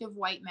attractive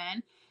white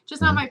men,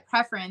 just not my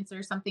preference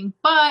or something.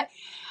 But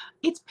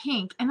it's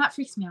pink, and that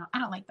freaks me out. I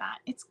don't like that.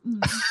 It's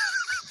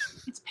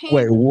pink.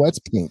 Wait, what's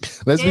pink?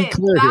 Let's be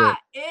clear here.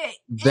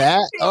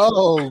 That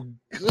oh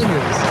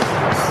goodness,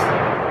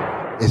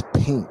 it's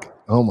pink.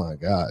 Oh my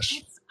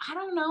gosh. I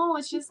don't know.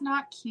 It's just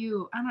not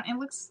cute. It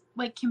looks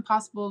like Kim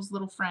Possible's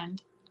little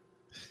friend.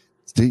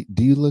 Do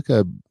you look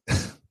up? I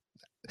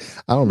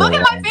don't know. Look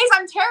at my face.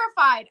 I'm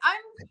terrified.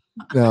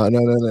 No.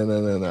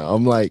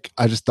 I'm like,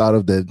 I just thought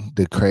of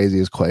the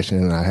craziest question,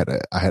 and I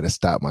had to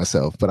stop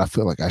myself. But I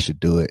feel like I should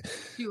do it.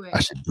 I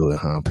should do it,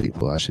 huh,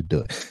 people? I should do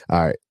it.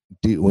 All right.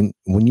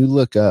 When you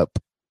look up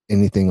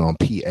anything on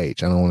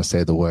PH, I don't want to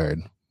say the word.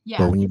 Yeah.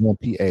 But when you go on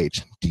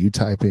PH, do you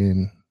type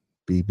in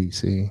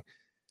BBC?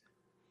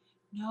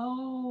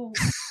 No.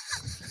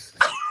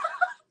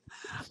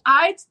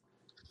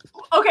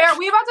 Okay, are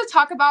we about to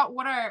talk about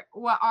what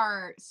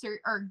our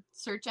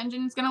search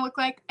engine is going to look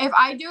like? If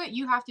I do it,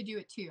 you have to do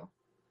it too.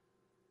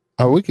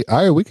 We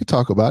could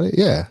talk about it.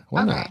 Yeah,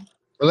 why not?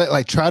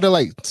 Like try to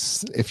like,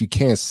 if you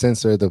can,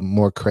 censor the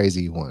more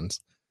crazy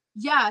ones.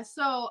 Yeah,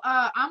 so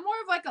I'm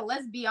more of like a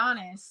let's be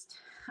honest.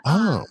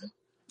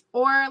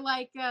 Or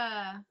like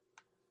a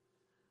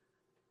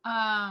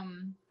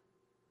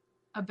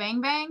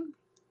bang bang.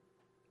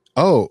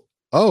 Oh,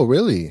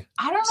 really?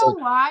 I don't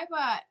know why,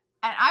 but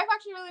and I've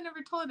actually really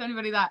never told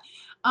anybody that.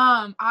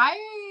 I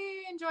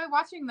enjoy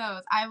watching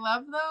those. I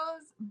love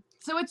those.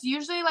 So it's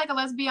usually like a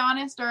let's be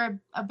honest or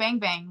a bang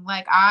bang.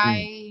 Like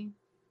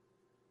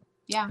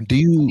yeah. Do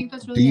you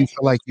feel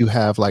like you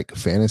have like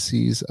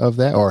fantasies of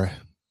that, or?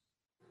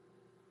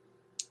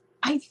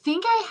 I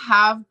think I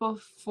have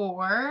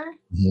before,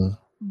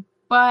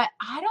 but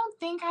I don't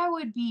think I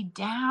would be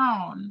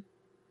down.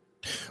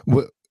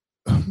 What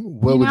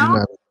would you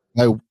not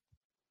like?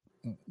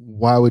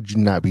 Why would you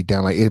not be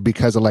down? Like it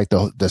because of like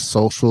the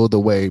social, the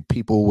way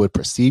people would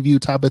perceive you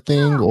type of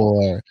thing,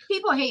 or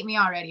people hate me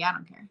already. I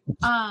don't care.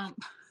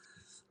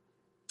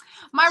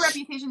 My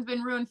reputation's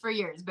been ruined for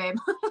years, babe.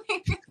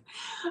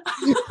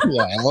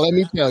 Yeah, let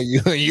me tell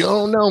you, you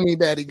don't know me,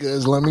 Daddy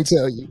Goods. Let me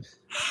tell you.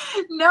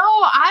 No,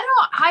 I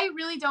don't. I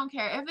really don't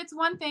care. If it's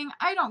one thing,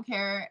 I don't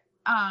care.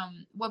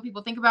 what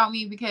people think about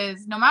me,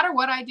 because no matter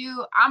what I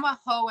do, I'm a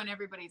hoe in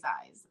everybody's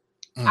eyes.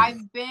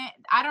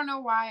 I don't know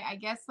why. I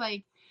guess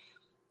like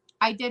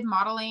I did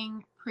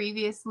modeling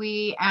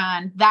previously,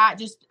 and that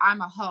just,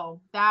 I'm a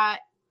hoe. That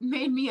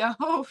made me a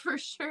hoe for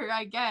sure,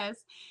 I guess.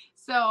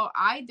 So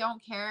I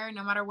don't care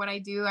no matter what I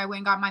do. I went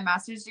and got my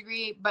master's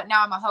degree, but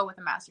now I'm a hoe with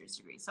a master's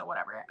degree. So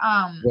whatever.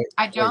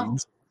 I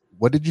don't.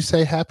 What did you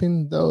say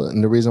happened though?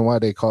 And the reason why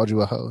they called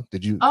you a hoe?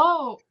 Did you?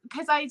 Oh,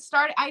 because I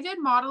did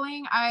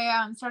modeling.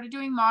 I started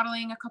doing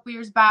modeling a couple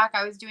years back.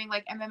 I was doing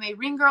like MMA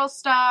ring girl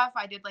stuff.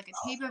 I did like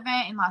a tape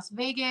event in Las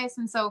Vegas.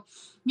 And so,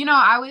 you know,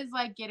 I was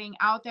like getting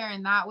out there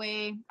in that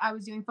way. I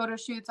was doing photo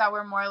shoots that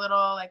were more a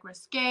little like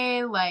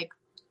risque, like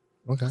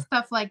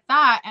stuff like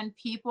that. And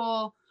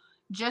people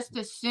just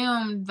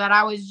assumed that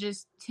I was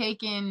just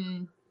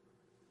taking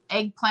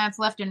eggplants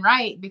left and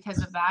right because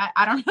of that.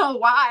 I don't know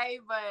why,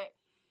 but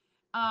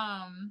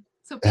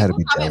so people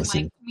haven't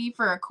liked me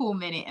for a cool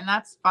minute, and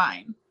that's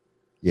fine.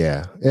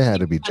 Yeah, it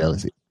had to be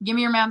jealousy. Give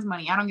me your man's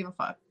money. I don't give a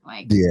fuck.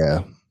 Like, yeah.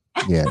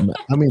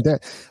 I mean,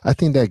 I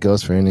think that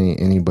goes for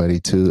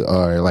anybody too,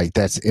 or like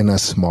that's in a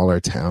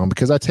smaller town,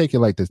 because I take it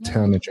like the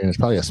town that you're in is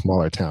probably a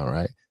smaller town,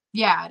 right?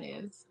 Yeah, it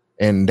is.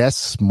 And that's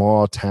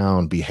small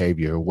town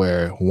behavior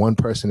where one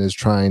person is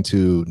trying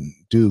to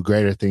do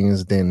greater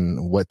things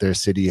than what their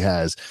city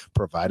has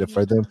provided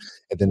for them,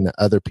 and then the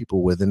other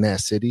people within that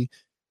city,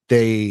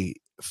 they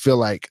feel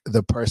like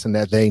the person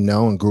that they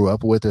know and grew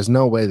up with, there's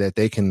no way that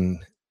they can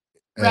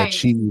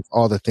achieve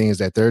all the things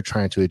that they're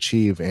trying to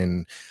achieve,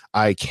 and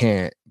I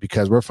can't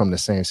because we're from the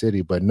same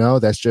city. But no,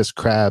 that's just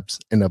crabs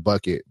in a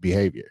bucket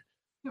behavior.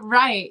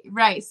 Right.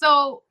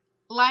 So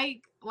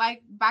like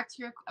back to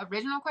your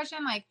original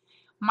question, like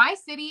my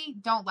city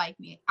don't like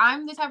me.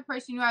 I'm the type of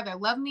person you either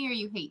love me or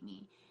you hate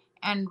me,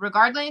 and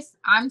regardless,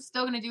 I'm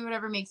still gonna do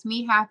whatever makes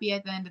me happy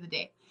at the end of the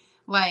day.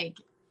 Like,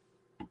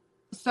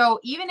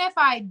 so even if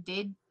I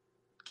did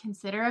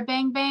consider a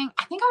bang bang,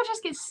 I think I would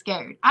just get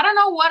scared. I don't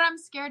know what I'm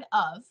scared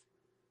of,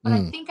 but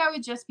I think I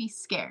would just be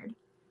scared.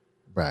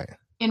 Right.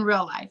 In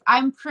real life,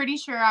 I'm pretty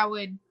sure I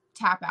would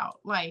tap out.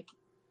 Like,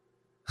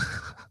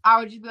 I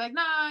would just be like,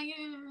 nah,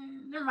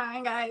 never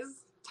mind, guys.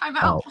 Time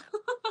out.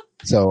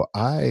 So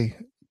I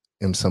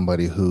am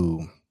somebody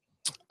who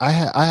I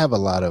have a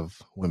lot of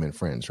women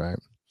friends, right?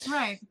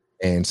 Right.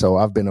 And so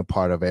I've been a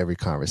part of every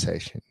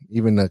conversation,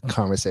 even the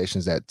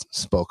conversations that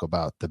spoke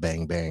about the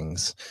bang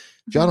bangs.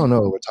 If y'all don't know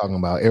what we're talking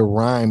about, it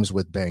rhymes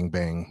with bang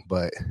bang,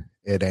 but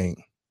it ain't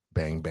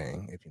bang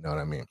bang, if you know what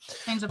I mean.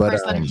 Change the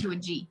first letter to a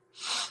G.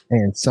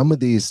 And some of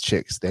these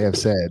chicks, they have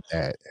said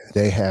that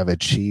they have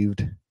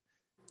achieved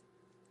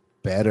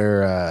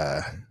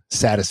better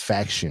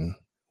satisfaction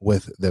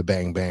with the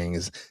bang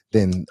bangs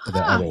than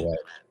the other way.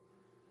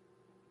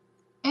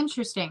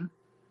 Interesting.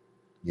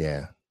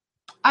 Yeah.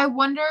 I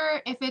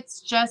wonder if it's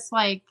just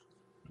like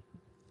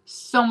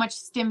so much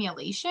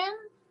stimulation.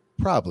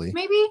 Probably.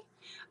 Maybe.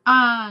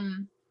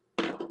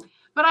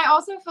 But I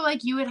also feel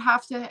like you would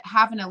have to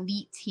have an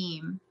elite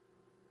team,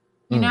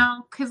 you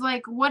know? Because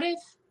like, what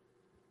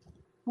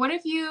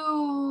if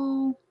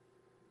you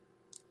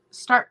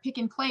start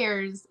picking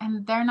players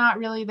and they're not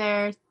really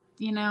there,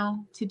 you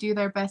know, to do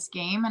their best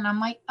game? And I'm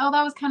like, oh,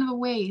 that was kind of a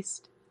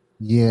waste.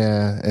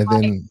 Yeah.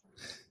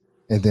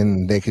 And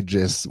then they could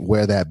just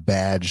wear that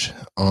badge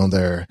on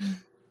their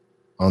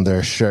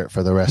shirt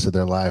for the rest of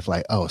their life.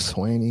 Like, oh,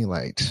 Swayne,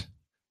 like,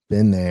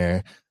 been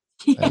there.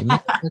 Yeah.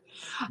 Like,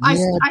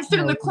 I stood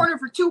in the corner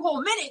for 2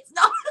 whole minutes.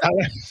 No.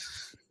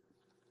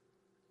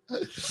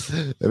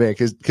 Man,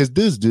 because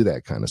dudes do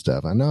that kind of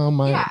stuff. I know I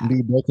might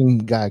be breaking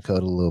guy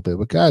code a little bit,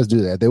 but guys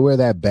do that. They wear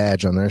that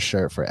badge on their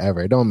shirt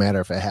forever. It don't matter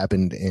if it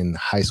happened in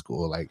high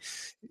school. Like,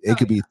 it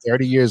could be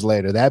 30 years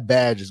later. That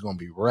badge is going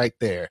to be right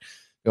there.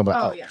 You're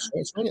gonna be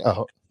like,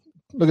 oh,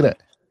 look at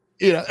that.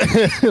 Yeah,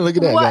 look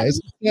at that,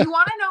 guys. You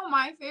want to know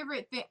my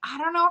favorite thing? I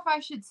don't know if I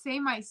should say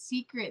my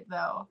secret,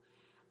 though.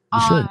 You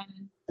should.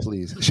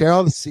 Please share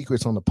all the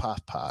secrets on the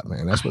POF pod,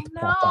 man. That's what the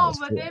POF pod is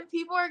for. But then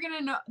people are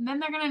gonna know. Then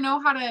they're gonna know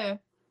how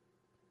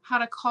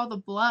to call the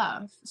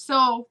bluff.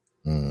 So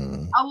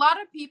a lot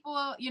of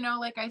people, you know,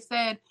 like I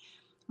said,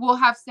 will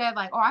have said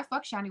like, "Oh, I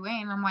fuck Shandy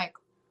Wayne." And I'm like,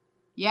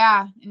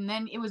 yeah. And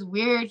then it was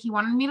weird. He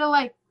wanted me to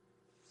like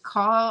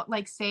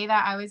say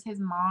that I was his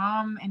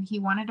mom, and he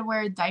wanted to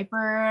wear a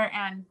diaper,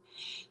 and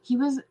he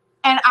was.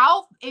 And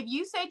if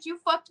you said you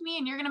fucked me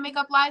and you're gonna make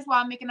up lies, well,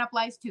 I'm making up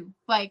lies too.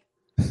 Like.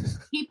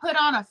 He put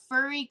on a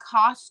furry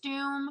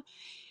costume.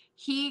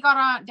 He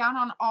got down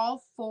on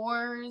all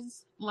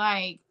fours.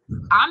 Like,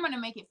 I'm going to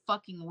make it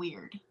fucking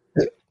weird.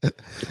 I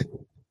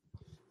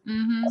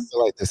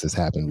feel like this has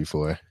happened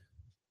before.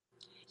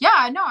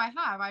 Yeah, no, I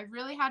have. I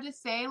really had to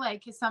say,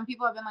 like, because some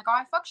people have been like, oh,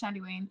 I fuck Shandy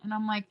Wayne. And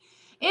I'm like,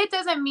 it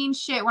doesn't mean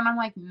shit when I'm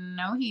like,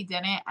 no, he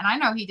didn't. And I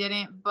know he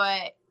didn't.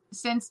 But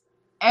since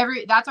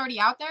that's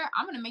already out there,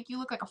 I'm going to make you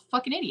look like a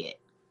fucking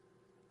idiot.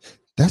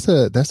 That's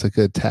a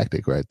good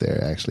tactic right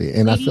there, actually.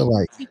 And ladies, I feel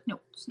like take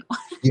notes.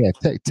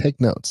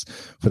 take notes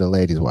for the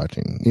ladies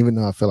watching. Even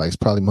though I feel like it's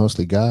probably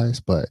mostly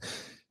guys, but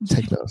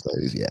take notes,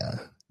 ladies. Yeah.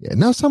 Yeah,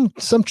 now some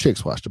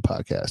chicks watch the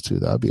podcast too.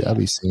 Though I'll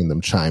be seeing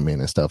them chime in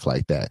and stuff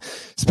like that.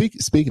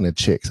 Speaking of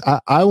chicks,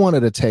 I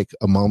wanted to take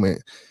a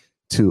moment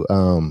to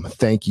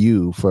thank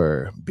you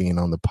for being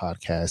on the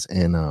podcast.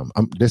 And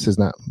this is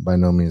not by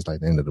no means like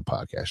the end of the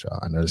podcast, y'all.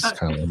 I know this is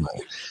kind of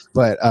like,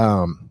 but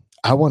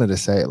I wanted to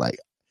say, like,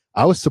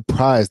 I was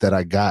surprised that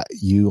I got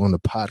you on the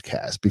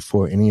podcast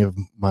before any of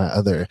my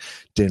other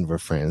Denver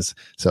friends.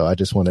 So I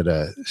just wanted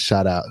to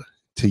shout out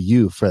to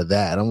you for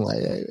that. I'm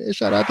like, hey,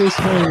 shout out to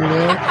Swayne,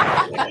 man.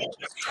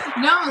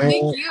 No,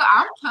 thank you.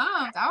 I'm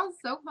pumped. I was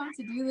so pumped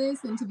to do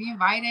this and to be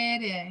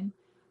invited and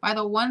by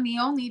the one, the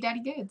only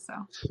Daddy Good. So,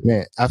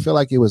 man, I feel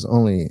like it's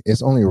only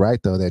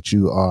right though that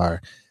you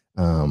are,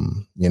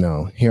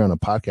 here on a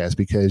podcast,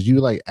 because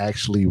you like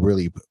actually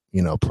really,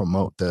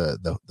 promote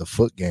the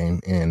foot game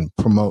and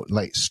promote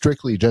like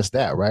strictly just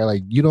that, right?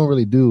 Like you don't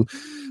really do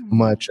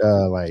much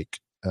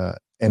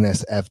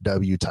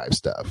NSFW type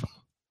stuff.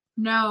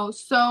 No,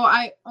 so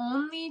I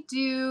only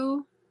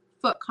do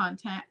foot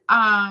content.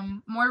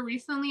 More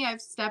recently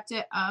I've stepped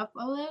it up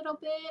a little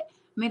bit,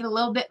 made it a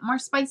little bit more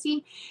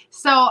spicy.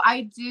 So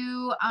I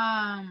do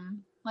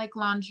like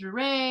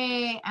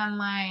lingerie and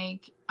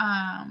like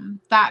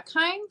that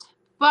kind,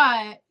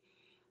 but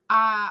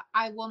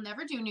I will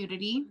never do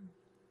nudity.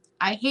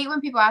 I hate when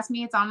people ask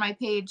me. It's on my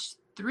page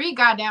 3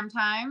 goddamn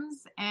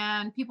times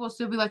and people will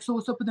still be like, so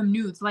what's up with them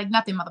nudes? Like,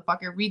 nothing,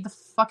 motherfucker. Read the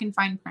fucking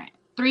fine print.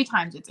 3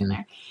 times it's in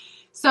there.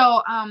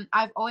 So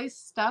I've always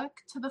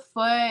stuck to the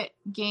foot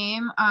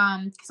game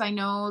because I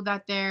know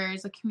that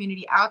there's a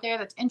community out there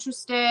that's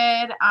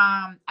interested.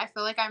 I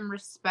feel like I'm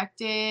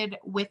respected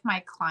with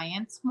my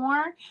clients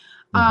more.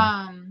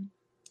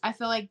 I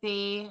feel like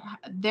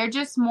they're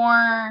just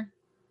more,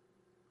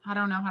 I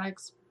don't know how to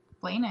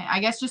explain it. I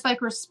guess just like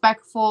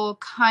respectful,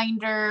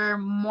 kinder,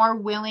 more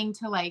willing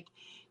to like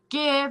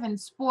give and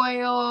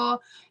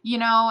spoil,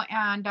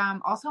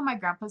 and also my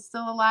grandpa's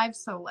still alive.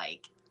 So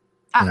like,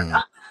 I don't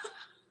know.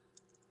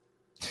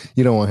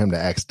 You don't want him to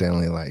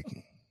accidentally like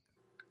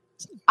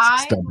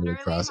stumble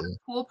across it. I literally had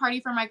a pool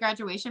party for my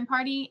graduation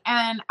party,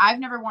 and I've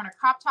never worn a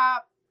crop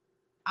top.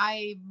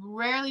 I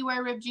rarely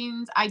wear ripped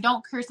jeans. I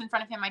don't curse in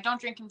front of him. I don't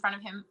drink in front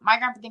of him. My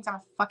grandpa thinks I'm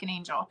a fucking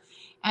angel.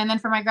 And then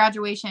for my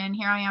graduation,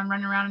 here I am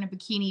running around in a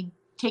bikini,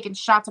 taking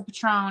shots of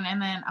Patron.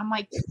 And then I'm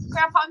like,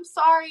 Grandpa, I'm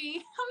sorry.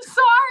 I'm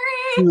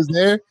sorry. He was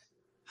there?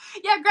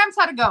 Yeah, Gramps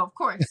had to go, of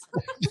course.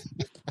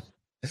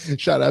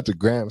 Shout out to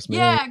Gramps, man.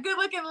 Yeah, good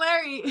looking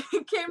Larry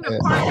came to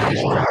party.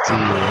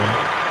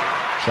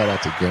 Shout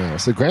out to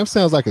Gramps. So Gramps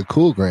sounds like a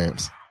cool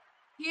Gramps.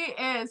 He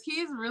is.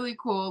 He's really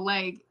cool.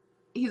 Like,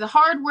 he's a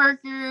hard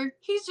worker.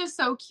 He's just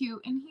so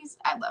cute, and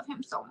I love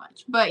him so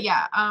much. But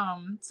yeah,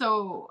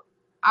 so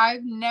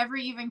I've never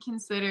even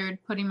considered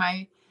putting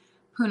my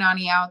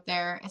punani out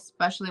there,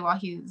 especially while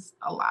he's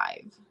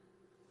alive.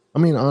 I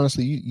mean,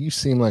 honestly, you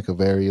seem like a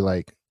very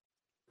like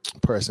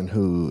person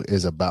who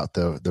is about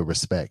the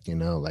respect,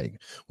 like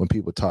when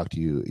people talk to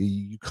you,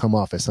 you come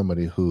off as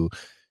somebody who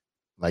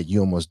like you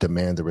almost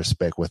demand the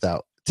respect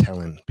without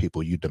telling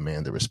people you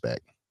demand the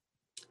respect.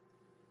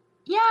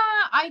 Yeah,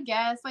 I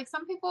guess like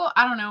some people,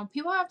 I don't know,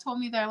 people have told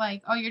me they're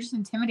like, oh, you're just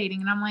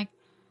intimidating, and I'm like,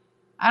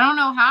 I don't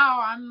know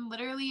how. I'm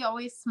literally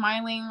always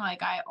smiling.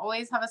 Like, I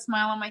always have a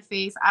smile on my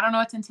face. I don't know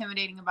what's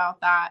intimidating about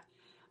that.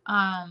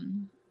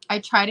 I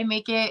try to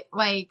make it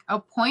like a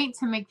point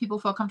to make people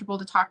feel comfortable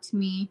to talk to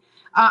me.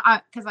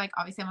 Because like,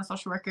 obviously I'm a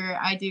social worker.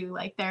 I do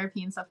like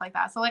therapy and stuff like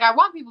that. So like, I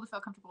want people to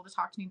feel comfortable to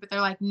talk to me, but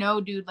they're like, no,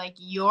 dude, like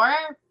your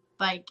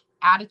like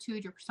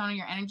attitude, your persona,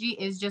 your energy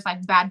is just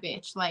like bad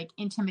bitch, like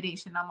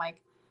intimidation. I'm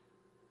like,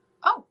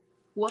 oh,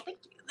 well, thank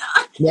you.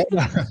 Yeah,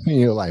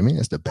 you're like, man,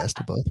 it's the best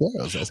of both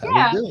worlds. That's how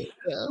we do it.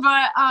 Yeah.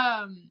 But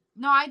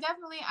no, I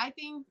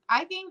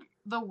think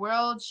the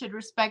world should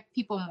respect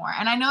people more.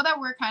 And I know that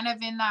we're kind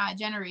of in that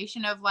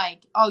generation of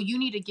like, oh, you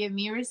need to give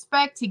me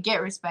respect to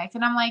get respect.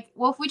 And I'm like,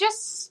 well, if we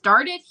just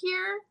started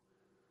here,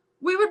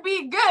 we would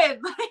be good.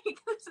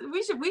 Like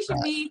we should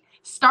be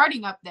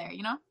starting up there,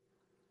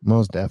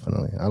 Most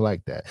definitely. I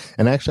like that.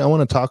 And actually, I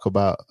want to talk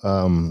about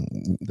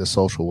the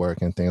social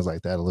work and things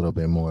like that a little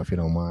bit more, if you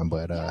don't mind.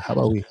 But how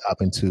about we hop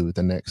into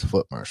the next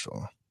foot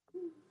marshal?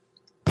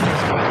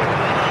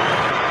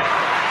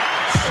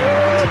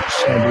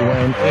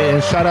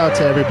 And shout out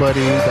to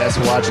everybody that's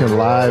watching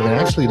live and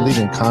actually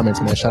leaving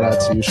comments, man. Shout out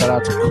to you. Shout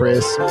out to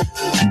Chris,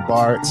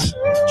 Bart.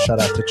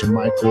 Shout out to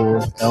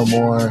Jamichael,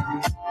 Elmore.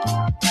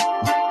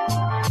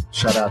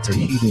 Shout out to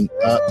Heating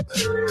Up,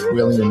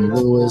 William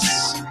Lewis,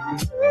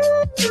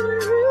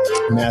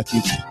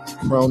 Matthew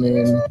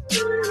Cronin.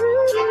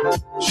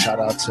 Shout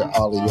out to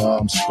all of y'all.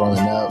 I'm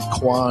scrolling up.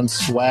 Quan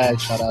Swag,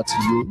 shout out to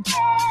you.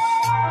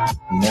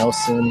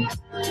 Nelson.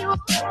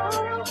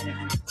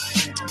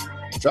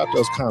 Drop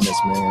those comments,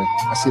 man.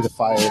 I see the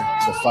fire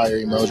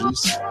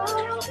emojis.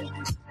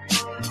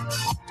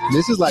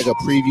 This is like a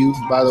preview,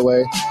 by the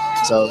way.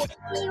 So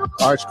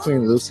Arch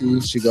Queen Lucy,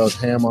 she goes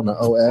ham on the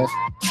OF.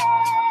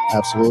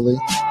 Absolutely.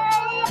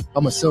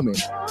 I'm assuming.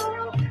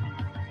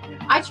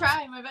 I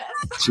try my best.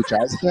 She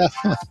tries.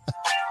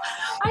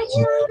 I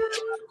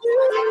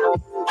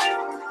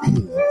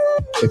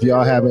try. If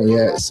y'all haven't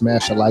yet,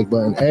 smash the like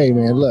button. Hey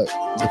man, look,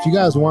 if you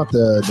guys want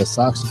the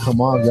socks to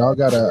come off, y'all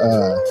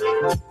gotta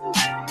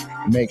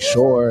make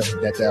sure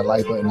that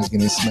like button is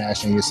getting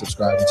smashed and you're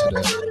subscribing to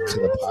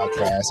the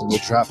podcast, and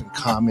you're dropping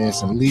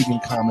comments and leaving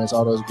comments,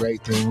 all those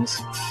great things,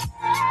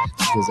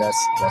 because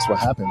that's what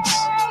happens.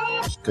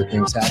 Good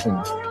things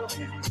happen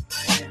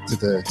to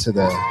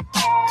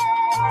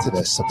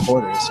the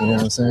supporters. You know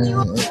what I'm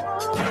saying?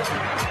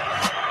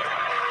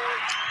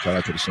 Shout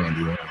out to the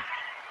Shandy.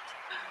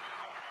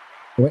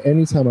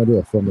 Anytime I do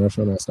a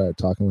commercial and I start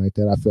talking like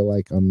that, I feel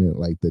like I'm in,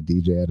 like the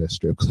DJ at a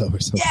strip club or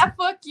something. Yeah,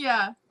 fuck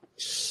yeah.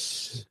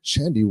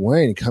 Shandy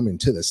Wayne coming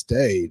to the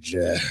stage.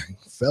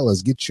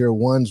 Fellas, get your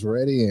ones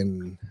ready,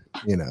 and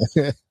you know.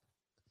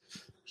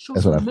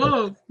 That's what I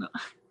feel.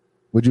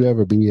 Would you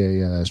ever be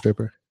a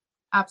stripper?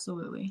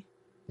 Absolutely.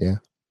 Yeah.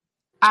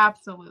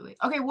 Absolutely.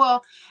 Okay,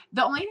 well,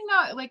 the only thing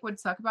that like would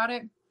suck about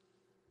it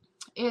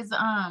is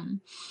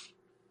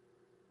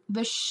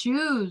the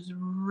shoes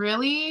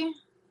really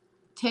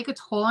take a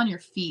toll on your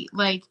feet.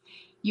 Like,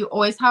 you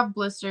always have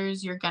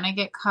blisters, you're gonna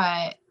get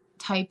cut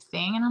type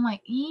thing, and I'm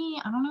like,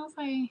 I don't know if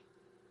I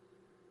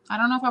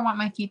want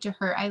my feet to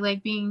hurt. I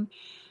like being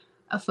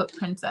a foot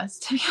princess,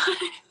 to be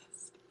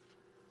honest.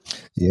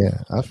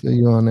 Yeah, I feel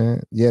you on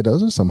that. Yeah,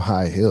 those are some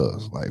high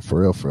heels, like for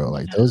real.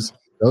 Like those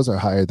are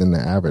higher than the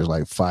average,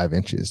 like 5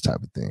 inches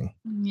type of thing.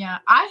 Yeah,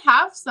 I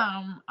have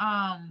some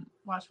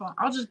watch one.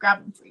 I'll just grab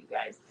them for you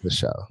guys. The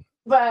show.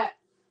 But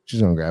she's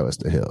gonna grab us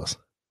the heels.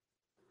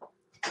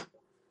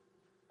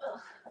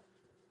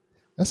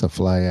 That's a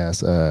fly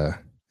ass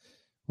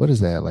what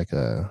is that? Like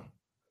a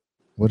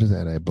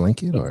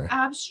blanket or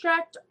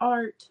abstract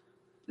art?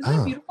 Isn't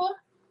that beautiful?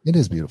 It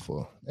is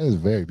beautiful. It is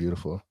very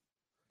beautiful.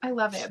 I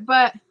love it.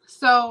 But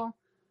so,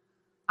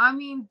 I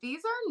mean,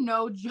 these are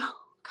no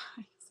joke,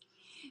 guys.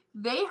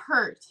 They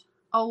hurt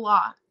a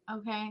lot,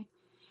 okay?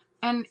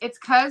 And it's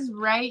because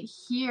right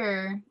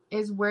here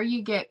is where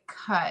you get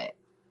cut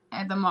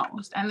at the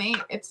most. And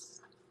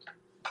it's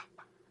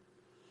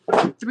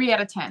 3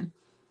 out of 10.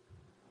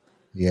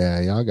 Yeah,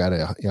 y'all got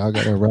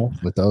it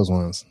rough with those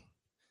ones.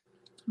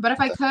 But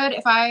if I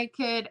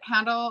could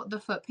handle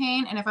the foot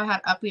pain, and if I had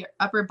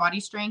upper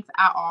body strength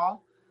at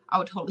all, I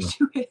would totally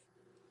do it.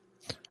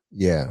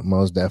 Yeah,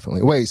 most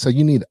definitely. Wait, so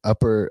you need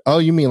upper? Oh,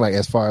 you mean like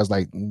as far as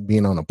like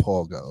being on a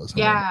pole goes?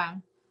 Yeah.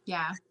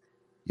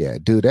 Yeah,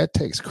 dude, that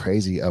takes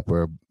crazy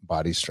upper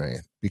body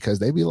strength, because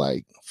they be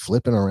like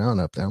flipping around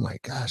up there. I'm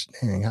like, gosh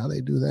dang, how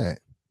they do that?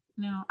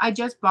 No, I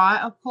just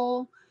bought a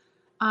pole,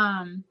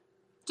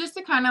 just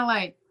to kind of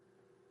like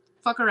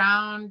fuck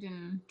around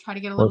and try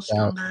to get a little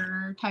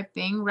stronger type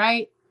thing,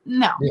 right?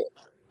 No. Yeah.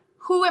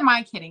 Who am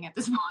I kidding at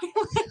this point?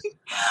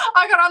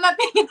 I got on that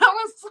thing and I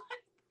was like,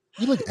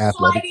 you look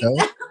athletic though.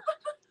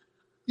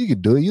 You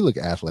could do it. You look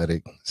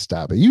athletic.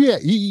 Stop it.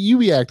 You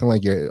be acting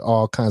like you're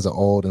all kinds of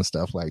old and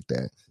stuff like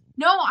that.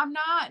 No, I'm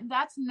not.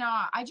 That's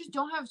not. I just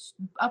don't have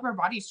upper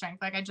body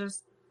strength. Like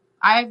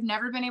I've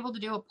never been able to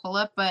do a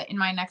pull-up, but in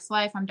my next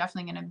life, I'm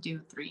definitely going to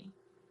do 3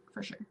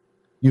 for sure.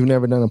 You've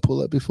never done a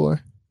pull-up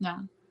before?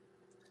 No.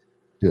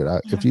 Dude,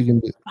 if you can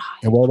do,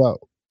 and what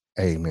about,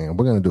 hey man,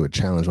 we're going to do a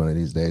challenge one of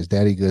these days.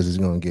 Daddy Goods is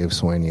going to give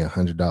Swayne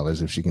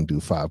 $100 if she can do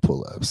 5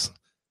 pull-ups.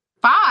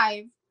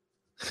 5?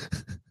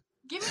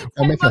 Give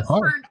me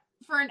 $10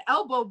 for an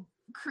elbow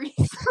crease.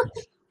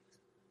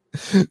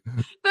 That's as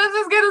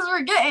good as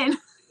we're getting.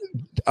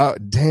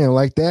 Damn,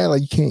 like that?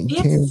 Like you can't.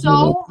 It's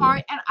so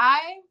hard, and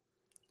I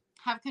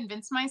have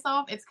convinced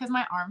myself it's because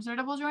my arms are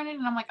double jointed,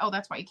 and I'm like, oh,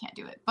 that's why you can't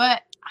do it.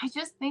 But I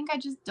just think I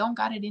just don't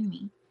got it in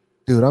me.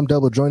 Dude, I'm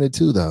double jointed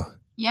too, though.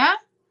 Yeah,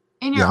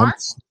 in your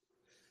arms.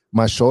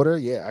 My shoulder,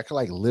 yeah, I could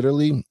like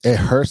literally. It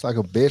hurts like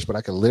a bitch, but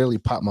I could literally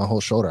pop my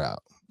whole shoulder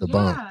out. The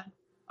bone.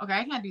 Okay,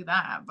 I can't do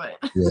that, but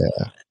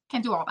yeah,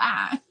 can't do all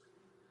that.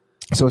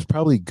 So it's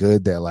probably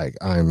good that like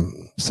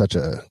I'm such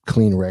a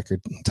clean record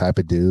type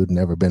of dude,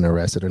 never been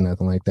arrested or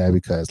nothing like that,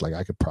 because like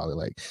I could probably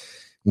like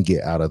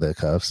get out of the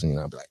cuffs and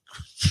be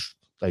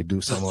like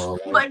do some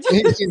look at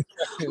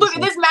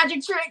this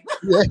magic trick.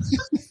 Yeah.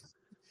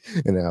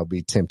 And then I'll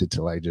be tempted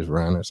to like just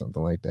run or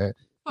something like that.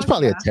 It's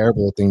probably a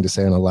terrible thing to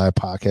say on a live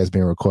podcast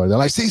being recorded. They're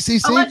like, see,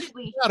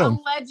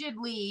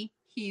 allegedly.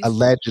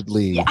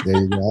 Yeah.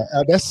 There you go.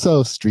 That's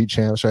so street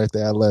champs right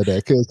there. I love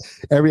that,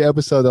 because every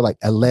episode they're like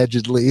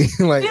allegedly,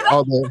 like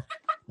all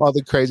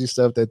the crazy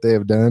stuff that they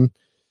have done.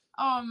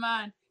 Oh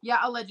man, yeah,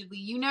 allegedly.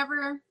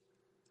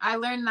 I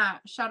learned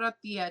that. Shout out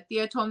Thea.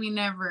 Thea told me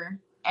never,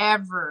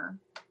 ever.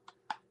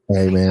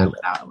 Hey man.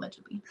 Without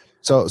allegedly.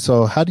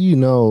 So how do you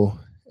know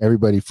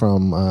everybody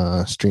from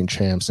Street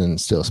Champs and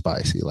Still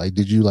Spicy? Like,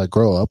 did you like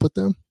grow up with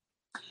them?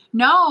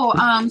 No.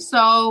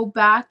 So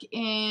back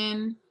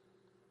in,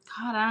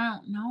 God, I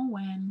don't know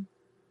when.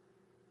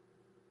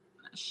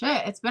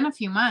 Shit, it's been a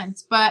few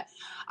months, but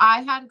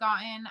I had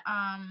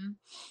gotten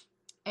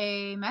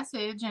a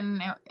message,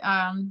 and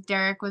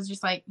Derek was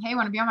just like, hey,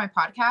 want to be on my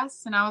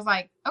podcast? And I was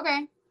like,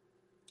 okay.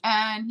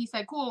 And he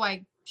said, cool,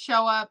 like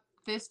show up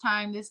this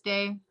time, this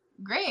day.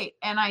 Great.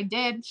 And I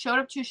did. Showed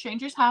up to a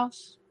stranger's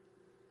house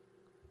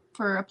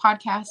for a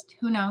podcast.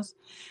 Who knows?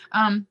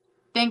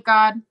 thank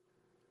God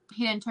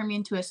he didn't turn me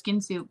into a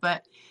skin suit,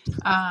 but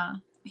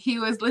he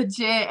was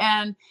legit.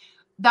 And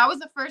that was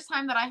the first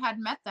time that I had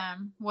met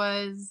them,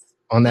 was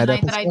On the that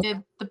night that I episode?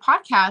 did the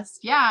podcast.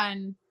 Yeah.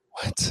 And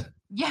What?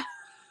 yeah,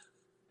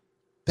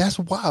 That's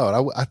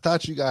wild. I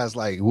thought you guys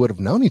like would have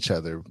known each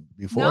other no,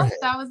 beforehand.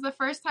 that was the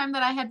first time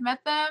that I had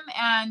met them,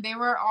 and they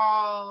were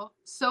all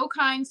so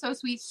kind, so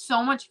sweet,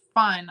 so much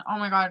fun. Oh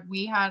my God,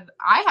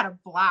 I had a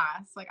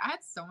blast. Like, I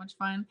had so much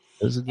fun,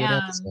 It was a good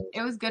and episode.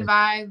 it was good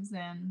vibes,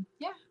 and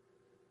yeah.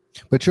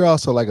 But you're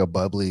also like a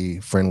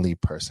bubbly, friendly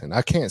person.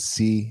 I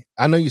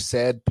know you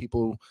said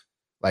people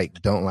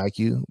like don't like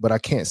you, but I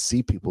can't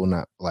see people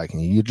not liking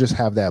you. You just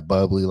have that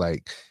bubbly,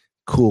 like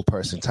cool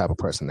person type of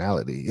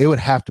personality. It would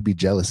have to be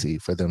jealousy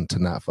for them to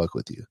not fuck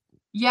with you.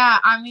 Yeah,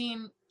 I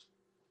mean,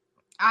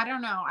 I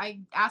don't know.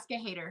 I ask a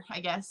hater, I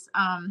guess.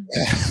 I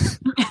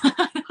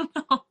don't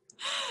know.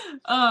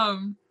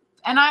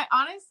 And I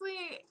honestly,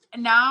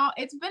 now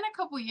it's been a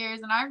couple years,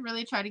 and I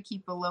really try to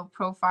keep a low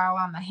profile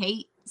on the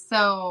hate.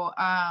 So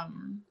I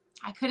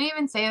couldn't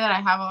even say that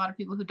I have a lot of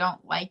people who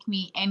don't like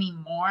me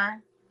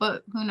anymore,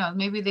 but who knows?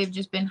 Maybe they've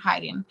just been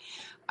hiding.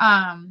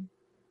 And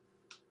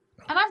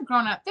I've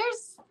grown up.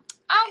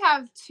 I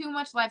have too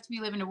much life to be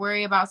living to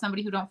worry about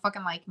somebody who don't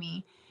fucking like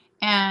me.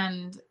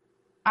 And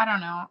I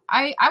don't know.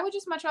 I would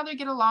just much rather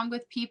get along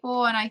with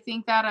people. And I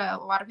think that a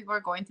lot of people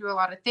are going through a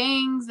lot of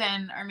things,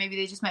 or maybe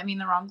they just met me in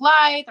the wrong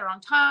light, the wrong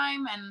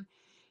time. And,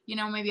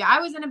 maybe I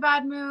was in a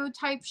bad mood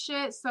type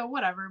shit. So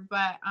whatever.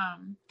 But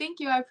thank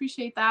you. I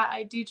appreciate that.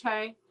 I do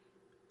try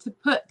to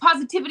put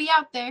positivity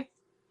out there.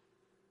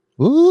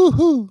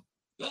 Woohoo.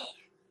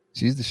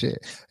 She's the shit.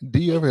 Do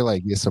you ever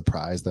like get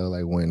surprised though,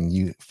 like when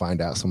you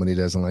find out somebody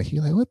doesn't like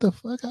you? Like, what the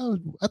fuck?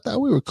 I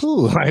thought we were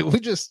cool. Like we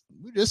just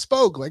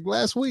spoke like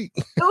last week.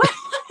 Just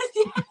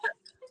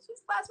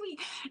last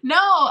week.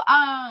 No,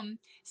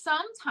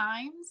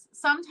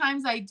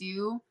 sometimes I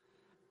do,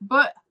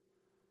 but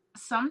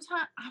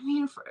sometimes, I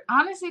mean,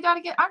 honestly,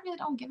 I really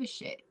don't give a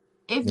shit.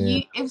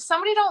 If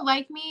somebody don't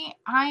like me,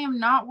 I am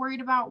not worried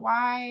about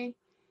why.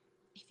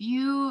 If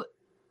you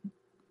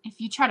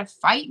try to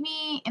fight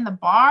me in the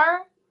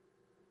bar,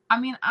 I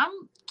mean, I'm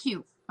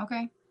cute,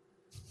 okay?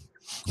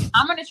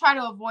 I'm going to try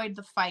to avoid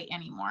the fight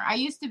anymore. I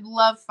used to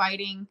love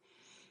fighting.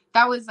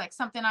 That was like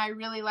something I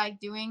really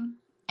liked doing.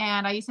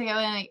 And I used to get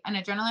like an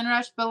adrenaline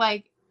rush, but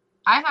like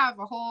I have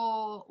a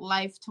whole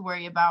life to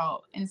worry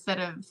about instead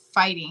of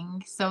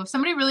fighting. So if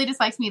somebody really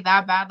dislikes me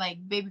that bad, like,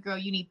 baby girl,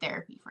 you need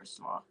therapy, first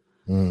of all.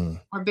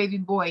 Or baby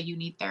boy, you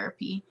need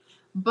therapy.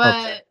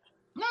 But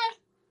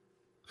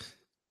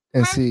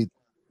And see,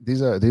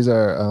 these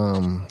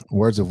are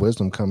words of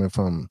wisdom coming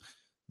from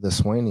the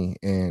Swayne,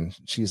 and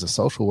she's a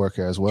social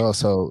worker as well.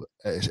 So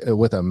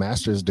with a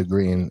master's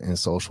degree in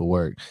social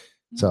work.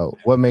 So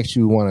what makes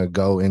you want to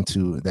go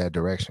into that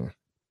direction?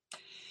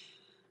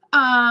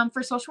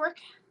 For social work?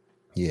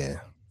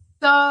 Yeah.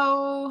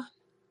 So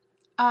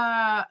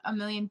a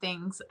million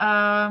things.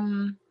 My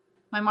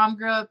mom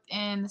grew up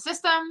in the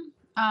system.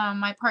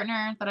 My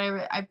partner that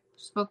I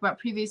spoke about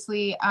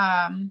previously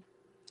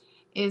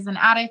is an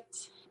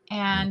addict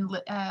and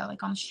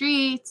like on the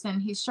streets,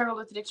 and he struggled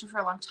with addiction for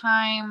a long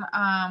time.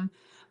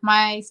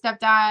 My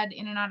stepdad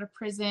in and out of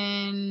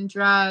prison,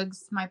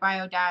 drugs, my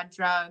bio dad,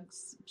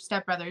 drugs,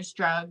 stepbrothers,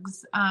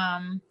 drugs.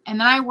 And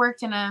then I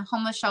worked in a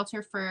homeless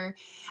shelter for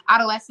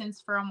adolescents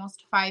for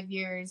almost 5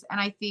 years. And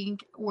I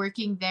think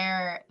working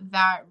there,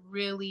 that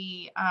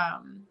really,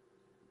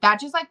 that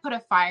just like put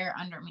a fire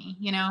under me,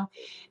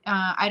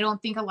 I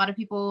don't think a lot of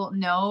people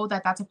know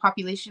that that's a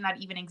population that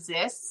even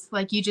exists.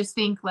 Like, you just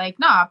think like,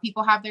 nah,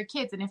 people have their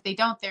kids, and if they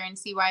don't, they're in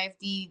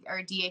CYFD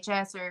or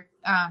DHS or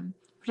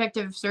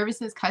protective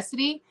services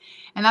custody.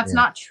 And that's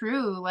not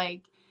true.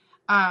 Like,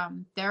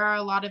 there are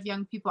a lot of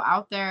young people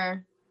out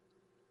there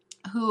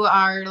who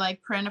are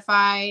like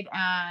parentified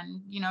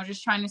and,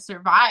 just trying to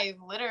survive,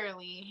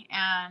 literally.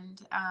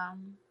 And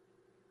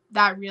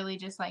that really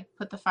just like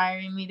put the fire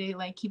in me to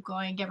like keep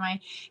going, get my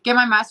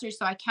master's,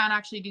 so I can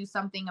actually do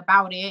something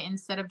about it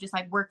instead of just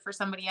like work for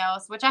somebody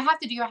else, which I have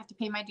to do. I have to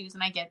pay my dues,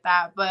 and I get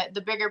that. But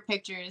the bigger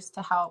picture is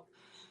to help.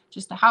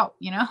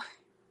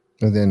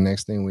 And then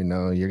next thing we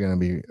know, you're going to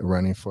be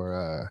running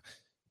for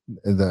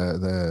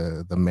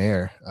the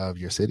mayor of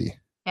your city.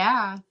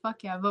 Yeah,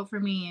 fuck yeah, vote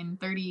for me in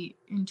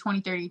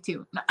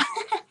 2032. No.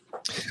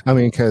 I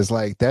mean, because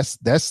like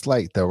that's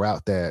like the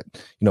route that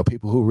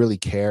people who really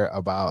care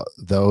about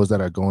those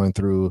that are going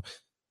through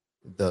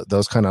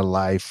those kind of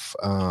life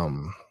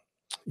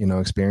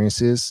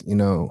experiences,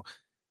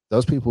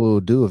 those people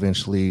do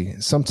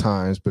eventually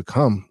sometimes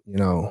become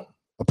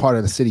a part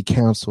of the city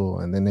council,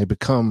 and then they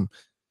become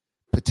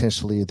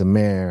potentially the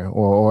mayor,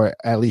 or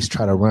at least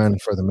try to run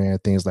for the mayor,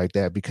 things like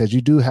that, because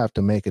you do have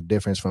to make a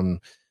difference from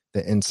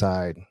the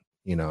inside,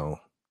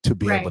 to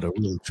be able to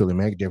really truly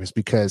make a difference,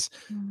 because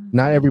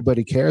not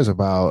everybody cares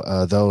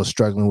about those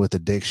struggling with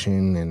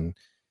addiction and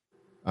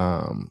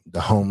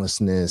the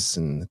homelessness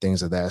and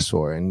things of that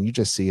sort. And you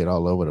just see it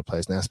all over the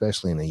place now,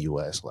 especially in the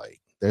US. Like,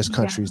 there's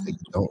countries that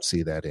you don't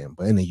see that in,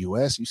 but in the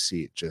US you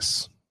see it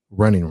just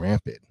running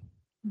rampant.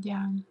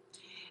 Yeah.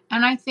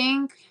 And I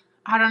think,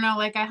 I don't know,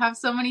 like I have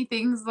so many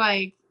things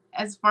like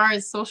as far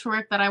as social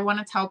work that I want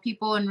to tell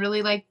people, and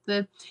really like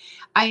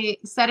I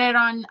said it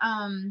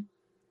on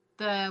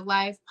the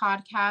live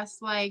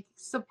podcast, like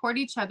support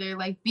each other,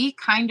 like be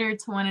kinder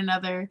to one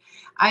another.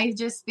 I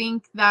just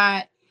think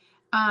that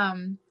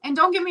and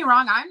don't get me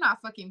wrong, I'm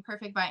not fucking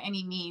perfect by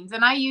any means,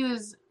 and I've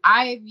used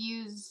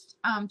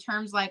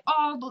terms like,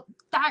 oh,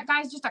 that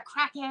guy's just a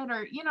crackhead,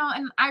 or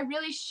and I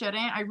really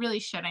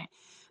shouldn't,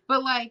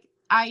 but like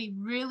I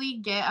really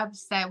get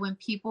upset when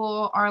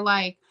people are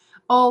like,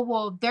 oh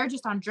well, they're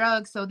just on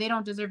drugs, so they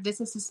don't deserve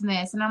this and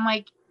this, and I'm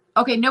like,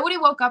 okay, nobody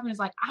woke up and was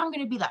like, I'm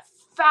gonna be the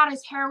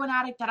fattest heroin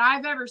addict that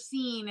I've ever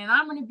seen, and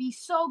I'm gonna be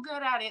so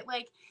good at it.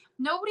 Like,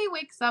 nobody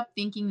wakes up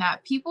thinking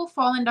that. People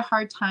fall into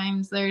hard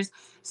times. There's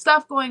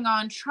stuff going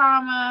on,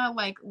 trauma.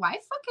 Like,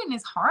 life fucking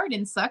is hard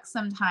and sucks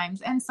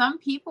sometimes. And some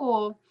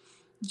people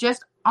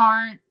just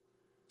aren't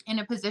in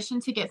a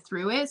position to get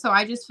through it. So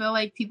I just feel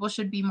like people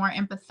should be more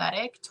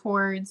empathetic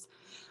towards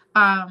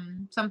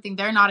something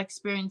they're not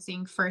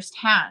experiencing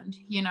firsthand,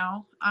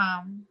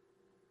 I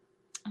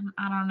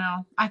don't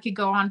know. I could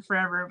go on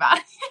forever about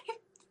it.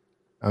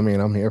 I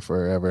mean, I'm here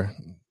forever.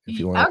 If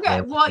you want.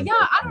 Okay. Well, yeah,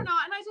 I don't know.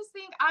 And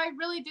I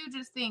really do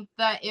just think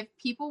that if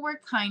people were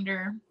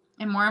kinder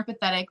and more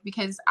empathetic,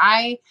 because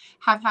I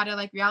have had to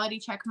like reality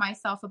check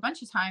myself a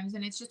bunch of times,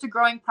 and it's just a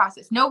growing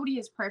process. Nobody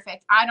is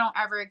perfect. I don't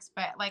ever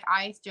expect, like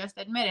I just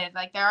admitted,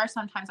 like there are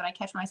some times that I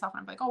catch myself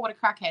and I'm like, oh, what a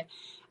crackhead.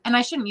 And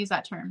I shouldn't use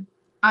that term.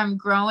 I'm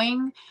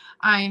growing.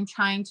 I'm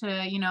trying to,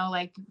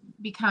 like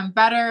become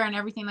better and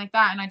everything like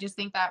that. And I just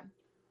think that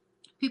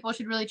people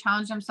should really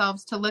challenge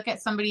themselves to look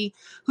at somebody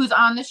who's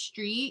on the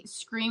street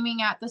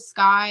screaming at the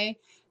sky,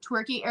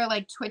 twerking or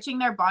like twitching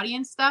their body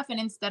and stuff, and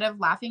instead of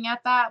laughing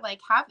at that, like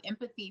have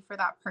empathy for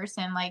that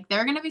person. Like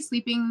they're going to be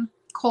sleeping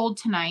cold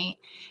tonight.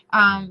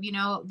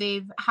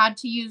 They've had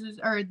to use,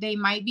 or they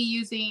might be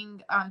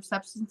using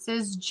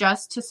substances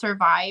just to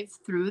survive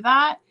through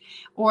that,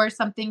 or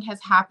something has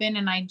happened.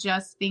 And I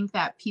just think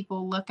that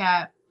people look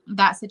at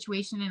that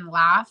situation and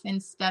laugh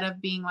instead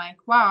of being like,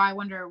 wow, I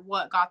wonder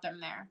what got them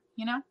there,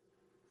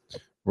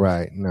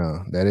 Right.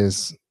 No, that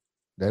is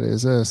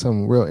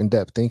some real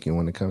in-depth thinking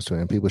when it comes to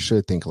it. And people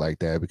should think like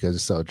that because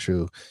it's so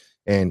true.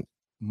 And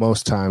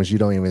most times you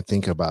don't even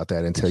think about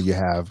that until you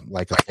have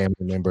like a family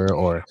member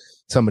or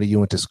somebody you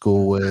went to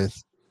school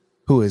with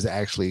who is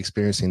actually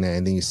experiencing that.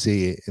 And then you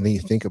see it and then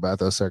you think about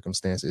those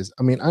circumstances.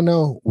 I mean, I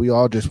know we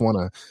all just want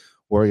to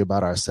worry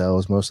about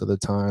ourselves most of the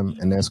time,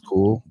 and that's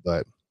cool.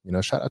 But,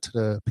 shout out to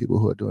the people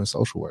who are doing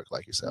social work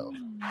like yourself.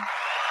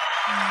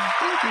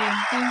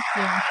 Thank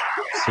you.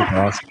 Super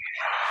awesome.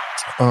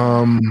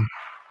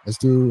 Let's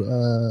do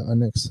our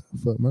next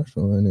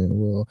commercial and then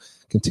we'll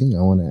continue.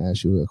 I want to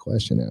ask you a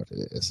question after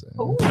this.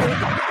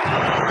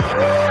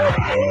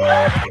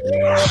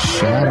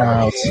 Shout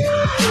out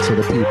to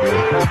the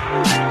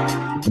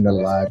people in the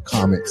live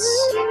comments,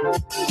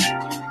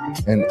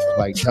 and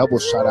like double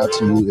shout out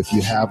to you if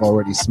you have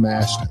already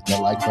smashed the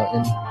like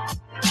button.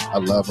 I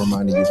love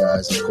reminding you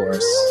guys, of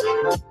course.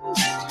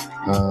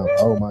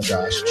 Oh my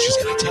gosh, she's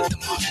gonna take them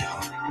off,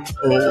 y'all.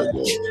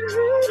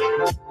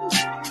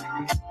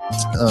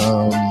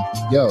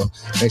 Yo,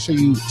 make sure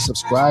you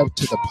subscribe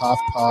to the POF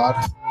Pod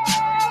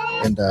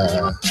and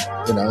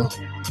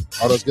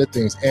all those good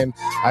things. And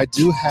I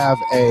do have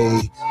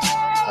a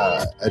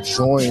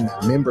join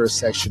member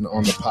section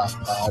on the POF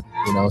Pod,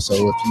 so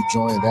if you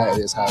join that,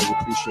 it is highly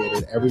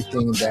appreciated.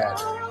 Everything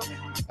that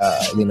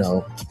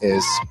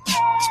is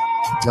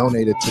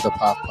donated to the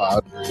POF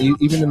Pod,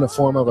 even in the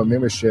form of a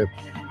membership,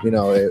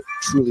 it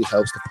truly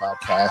helps the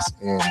podcast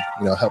and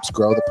helps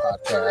grow the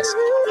podcast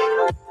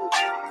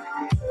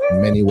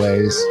in many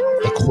ways.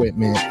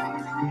 Equipment,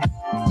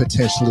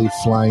 potentially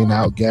flying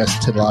out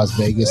guests to Las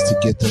Vegas to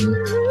get them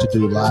to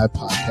do live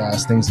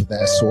podcasts, things of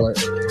that sort.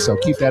 So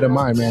keep that in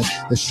mind, man.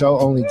 The show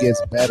only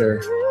gets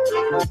better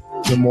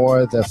the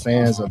more the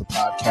fans of the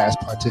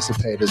podcast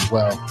participate as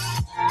well.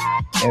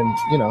 And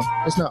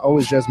it's not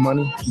always just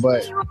money,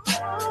 but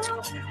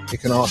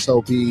it can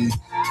also be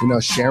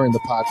sharing the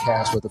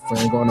podcast with a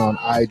friend, going on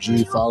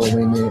IG,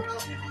 following it,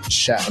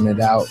 shouting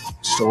it out,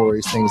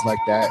 stories, things like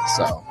that.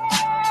 So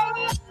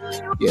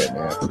yeah,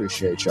 man,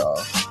 appreciate y'all.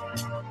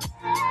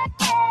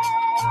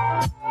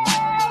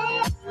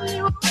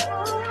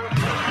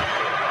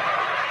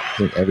 I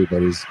think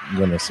everybody's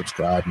gonna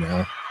subscribe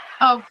now.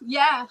 Oh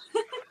yeah.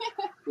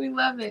 We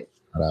love it.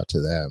 Shout out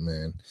to that,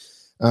 man.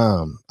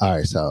 All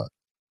right, so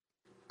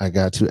I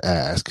got to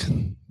ask,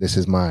 this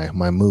is my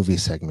movie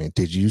segment.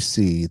 Did you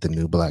see the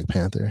new Black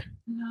Panther?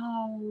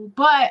 No,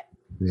 but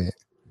yeah.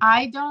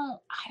 I don't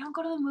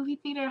go to the movie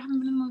theater. I haven't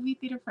been in the movie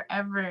theater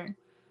forever.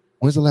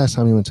 When's the last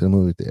time you went to the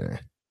movie theater?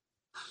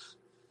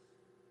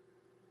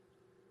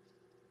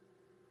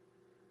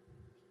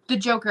 The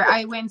Joker.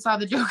 I went and saw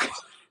The Joker.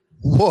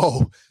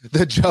 Whoa,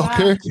 The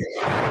Joker?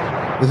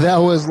 Yeah. That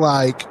was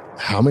like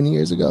how many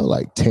years ago?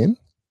 Like 10?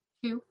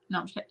 2?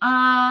 No, shit.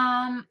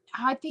 I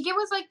think it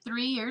was like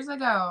 3 years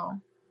ago.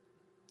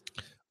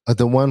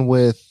 The one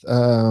with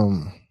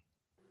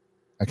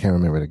I can't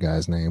remember the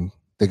guy's name.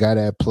 The guy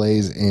that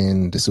plays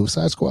in the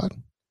Suicide Squad?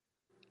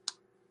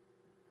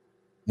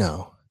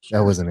 No, Sure.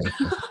 that wasn't it.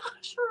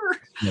 Sure.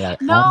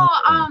 Like, No,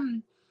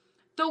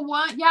 the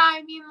one, yeah,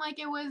 I mean, like,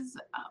 it was,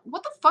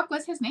 what the fuck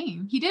was his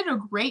name? He did a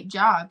great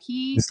job.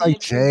 It's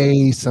like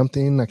J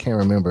something. I can't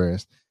remember.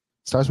 It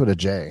starts with a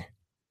J.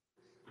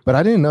 But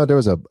I didn't know there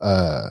was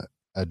a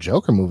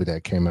Joker movie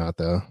that came out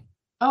though.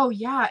 Oh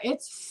yeah,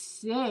 it's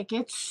sick.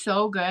 It's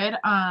so good.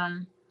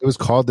 It was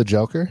called The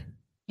Joker.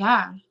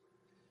 Yeah.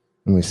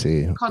 Let me see.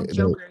 It's called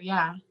Joker.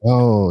 Yeah.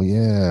 Oh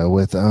yeah,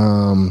 with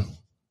As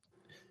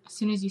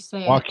soon as you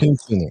say Joaquin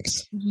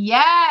Phoenix.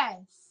 Yes.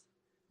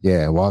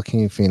 Yeah,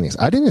 Joaquin Phoenix.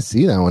 I didn't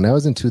see that one. That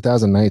was in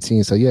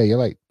 2019. So yeah, you're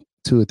like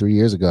 2 or 3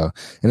 years ago,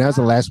 and that was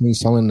the last one you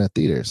saw in the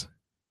theaters.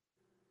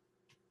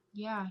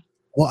 Yeah.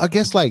 Well, I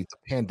guess like the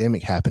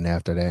pandemic happened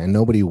after that, and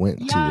nobody went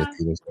to the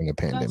theaters during the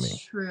pandemic.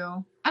 That's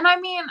true. And I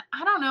mean,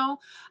 I don't know.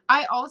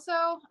 I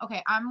also,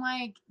 okay, I'm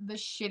like the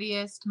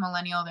shittiest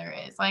millennial there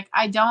is. Like,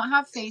 I don't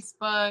have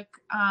Facebook.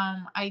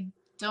 I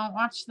don't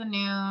watch the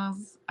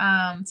news.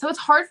 So it's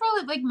hard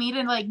for like me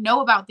to like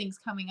know about things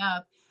coming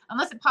up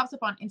unless it pops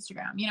up on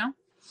Instagram, you know?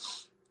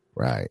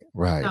 Right.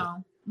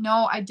 So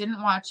no, I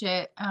didn't watch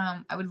it.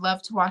 I would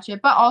love to watch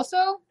it, but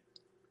also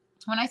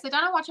when I sit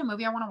down and watch a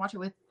movie, I want to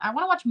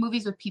watch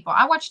movies with people.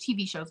 I watch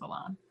TV shows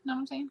alone. You know what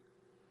I'm saying?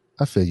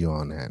 I feel you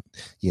on that.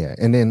 Yeah.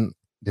 And then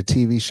the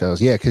TV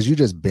shows. Yeah. Cause you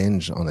just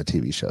binge on the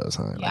TV shows,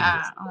 huh?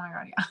 Yeah. Like, oh my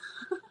God. Yeah.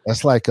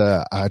 That's like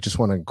I just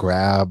want to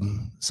grab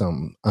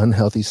some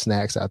unhealthy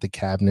snacks out the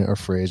cabinet or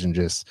fridge and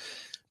just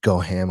go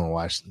ham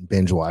and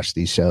binge watch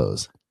these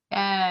shows.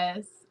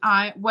 Yes.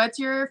 What's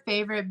your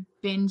favorite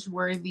binge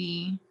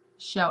worthy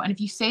show? And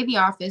if you say The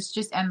Office,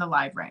 just end the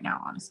live right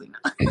now, honestly.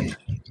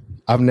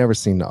 I've never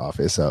seen The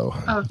Office, so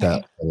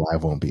that the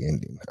live won't be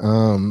ending.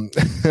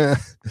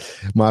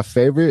 My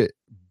favorite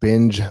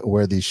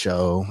binge-worthy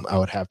show, I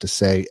would have to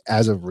say,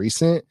 as of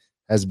recent,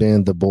 has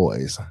been The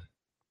Boys.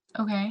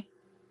 Okay.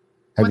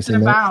 What's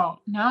it about?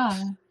 That?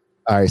 No.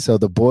 All right, so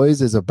The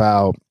Boys is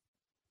about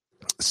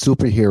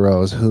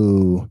superheroes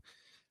who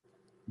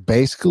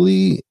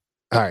basically,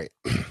 all right,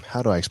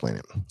 how do I explain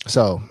it?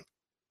 So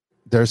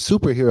there's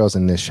superheroes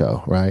in this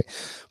show, right?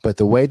 But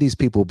the way these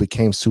people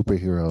became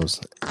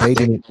superheroes, they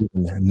didn't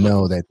even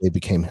know that they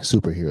became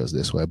superheroes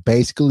this way.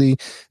 Basically,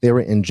 they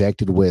were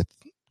injected with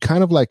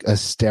kind of like a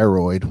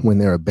steroid when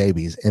they were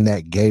babies, and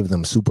that gave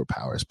them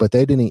superpowers. But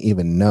they didn't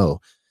even know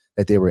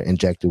that they were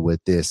injected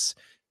with this,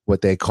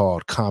 what they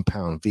called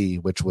compound V,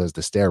 which was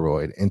the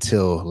steroid,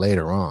 until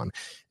later on.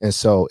 And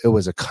so it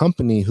was a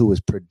company who was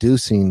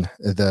producing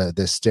the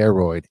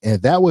steroid,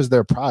 and that was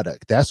their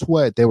product. That's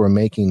what they were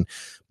making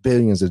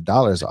billions of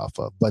dollars off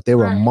of. But they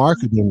were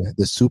marketing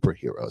the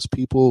superheroes,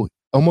 people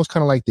almost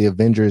kind of like the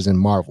Avengers in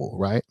Marvel,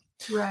 right?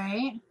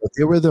 Right. But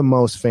they were the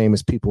most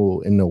famous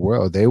people in the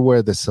world. They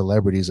were the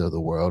celebrities of the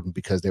world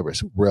because they were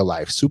real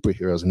life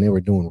superheroes and they were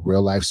doing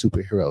real life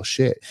superhero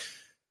shit.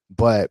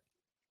 But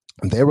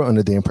they were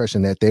under the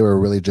impression that they were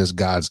really just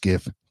God's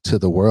gift to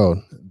the world,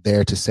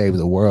 there to save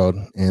the world.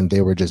 And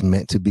they were just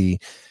meant to be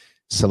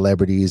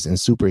celebrities and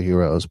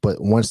superheroes.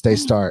 But once they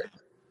start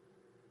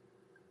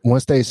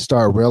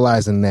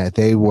realizing that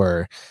they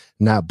were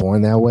not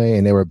born that way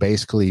and they were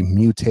basically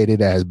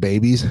mutated as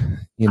babies,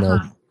 you know,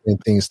 and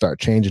things start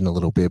changing a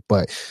little bit.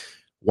 But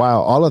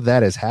while all of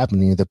that is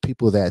happening, the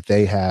people that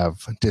they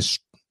have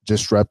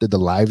disrupted the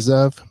lives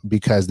of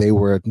because they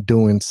were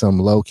doing some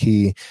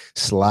low-key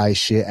sly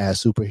shit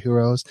as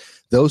superheroes,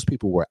 those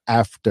people were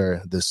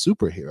after the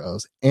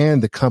superheroes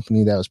and the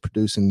company that was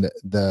producing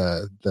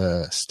the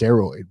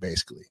steroid,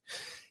 basically.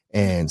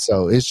 And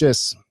so it's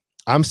just,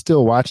 I'm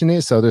still watching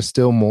it, so there's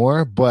still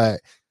more, but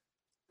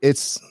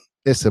it's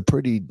a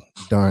pretty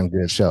darn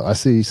good show. I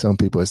see some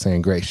people are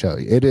saying great show.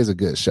 It is a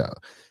good show.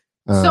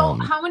 So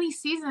how many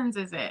seasons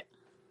is it?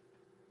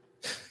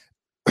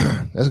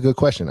 That's a good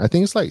question. I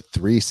think it's like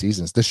 3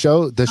 seasons. The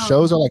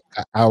shows are like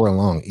an hour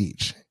long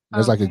each.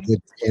 There's like a good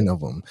 10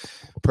 of them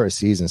per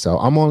season. So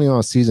I'm only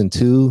on season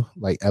 2,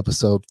 like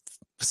episode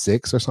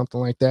 6 or something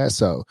like that.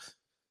 So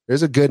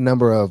there's a good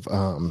number of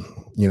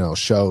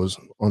shows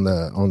on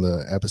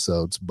the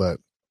episodes, but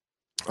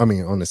I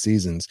mean on the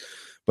seasons.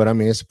 But I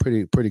mean it's a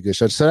pretty good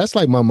show. So that's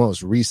like my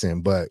most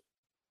recent, but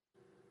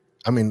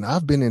I mean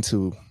I've been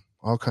into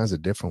all kinds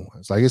of different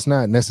ones. Like it's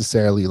not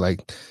necessarily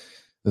like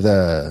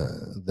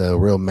the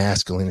real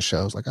masculine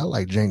shows. Like I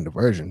like Jane the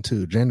Virgin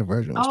too. Jane the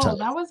Virgin was tough.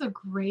 That was a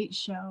great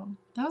show.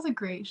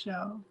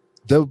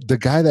 The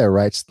guy that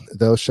writes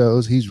those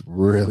shows, he's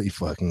really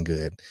fucking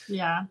good.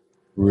 Yeah.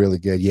 Really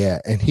good. Yeah.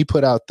 And he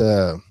put out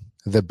the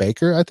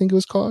Baker, I think it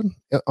was called,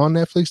 on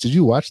Netflix. Did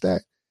you watch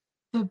that?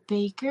 The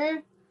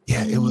Baker?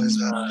 Yeah, it was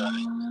let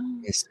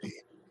me see.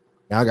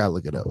 Now I gotta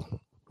look it up.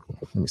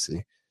 Let me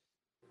see.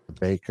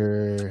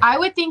 Baker. I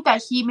would think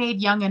that he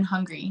made Young and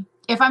Hungry.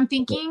 If I'm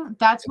thinking,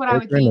 that's what I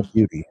would think.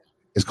 Beauty.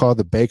 It's called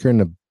The Baker and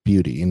the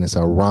Beauty, and it's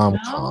a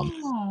rom-com.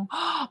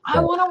 Oh, I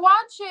want to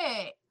watch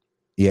it.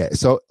 Yeah,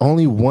 so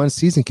only 1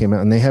 season came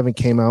out, and they haven't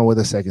came out with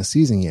a second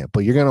season yet.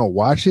 But you're gonna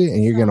watch it,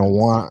 and you're gonna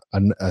want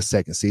a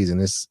second season.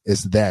 It's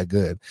that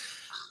good.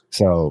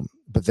 So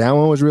But that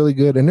one was really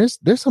good. And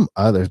there's some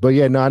others. But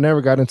yeah, no, I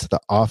never got into The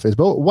Office.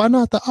 But why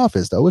not The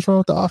Office, though? What's wrong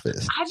with The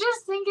Office? I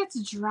just think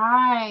it's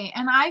dry.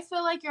 And I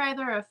feel like you're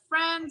either a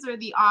Friends or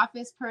The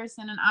Office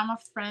person. And I'm a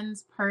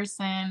Friends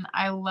person.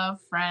 I love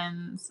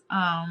Friends.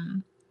 I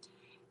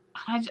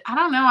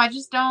don't know. I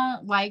just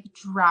don't like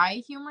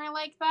dry humor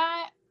like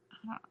that.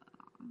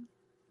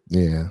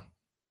 Yeah.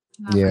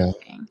 Not Yeah. my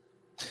thing.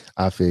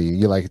 I feel you.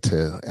 You like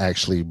to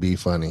actually be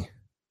funny.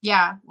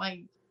 Yeah,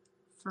 like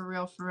for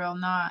real,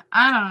 not.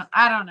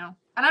 I don't know.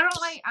 And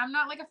I'm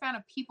not like a fan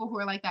of people who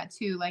are like that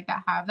too, like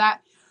that have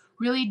that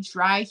really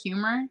dry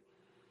humor.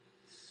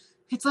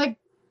 It's like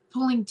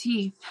pulling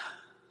teeth.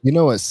 You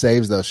know what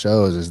saves those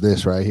shows is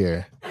this right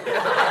here.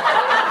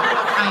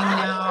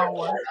 I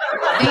know.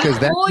 Because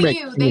They fool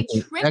you. They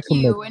trick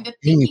you into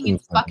thinking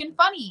it's fucking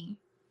funny.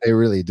 They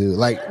really do.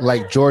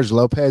 Like George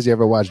Lopez. You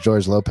ever watch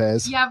George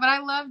Lopez? Yeah, but I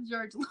love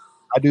George Lopez.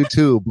 I do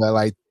too. But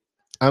like,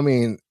 I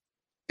mean,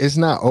 it's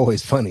not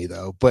always funny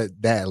though. But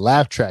that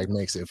laugh track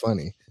makes it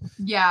funny.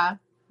 Yeah,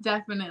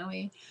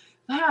 definitely.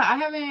 I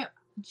haven't.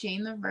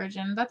 Jane the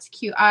Virgin. That's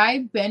cute.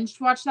 I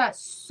binge watched that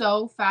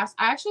so fast.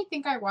 I actually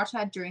think I watched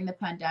that during the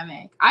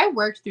pandemic. I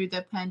worked through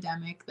the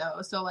pandemic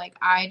though, so like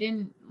I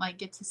didn't like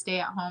get to stay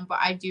at home, but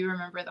I do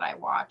remember that I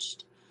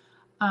watched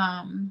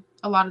a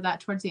lot of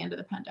that towards the end of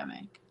the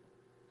pandemic.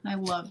 And I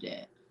loved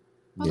it.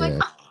 I was like,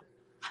 oh,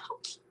 how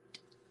cute.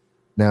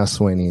 Now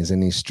Swayne is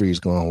in these streets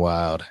going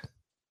wild.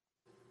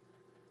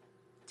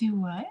 Do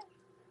what?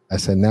 I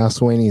said now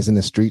Swayne is in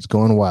the streets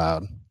going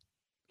wild.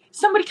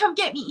 Somebody come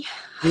get me.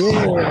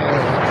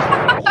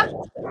 Yeah.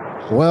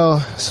 Well,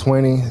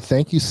 Swayne,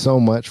 thank you so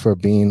much for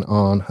being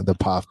on the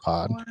POF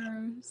Pod.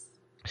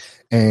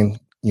 And,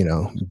 you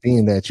know,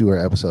 being that you were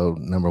episode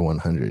number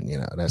 100, you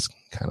know, that's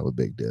kind of a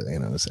big deal. You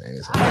know what I'm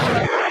saying? So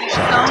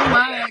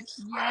much.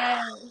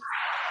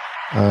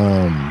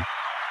 Yes.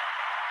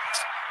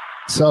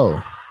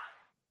 So,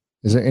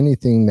 is there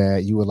anything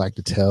that you would like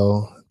to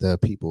tell the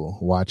people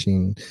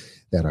watching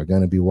that are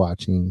going to be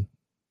watching?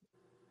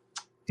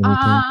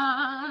 Anything?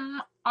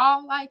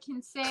 All I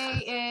can say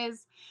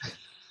is,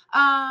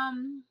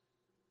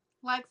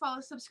 like,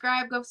 follow,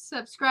 subscribe, go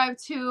subscribe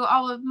to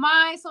all of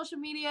my social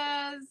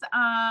medias,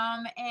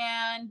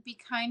 and be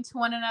kind to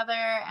one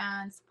another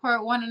and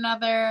support one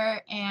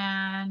another.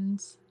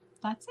 And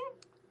that's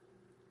it.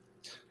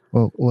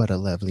 Well, what a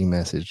lovely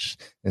message.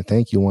 And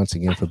thank you once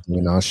again for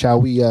being on.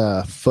 Shall we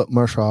foot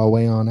marshal our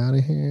way on out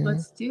of here?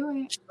 Let's do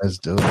it. Let's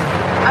do it.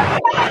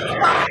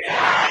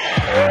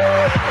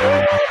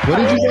 What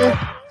did you say?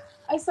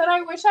 I said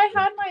I wish I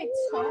had my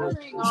toe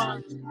ring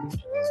on.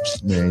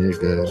 Man, you're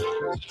good.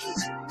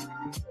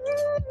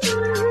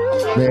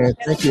 Man,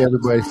 thank you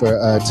everybody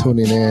for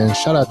tuning in.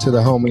 Shout out to the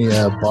homie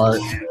Bart.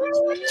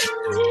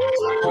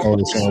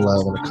 Always showing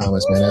love in the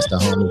comments, man. That's the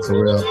homie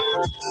for real.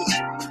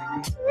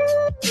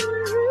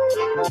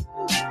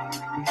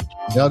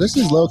 Yo, this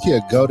is low-key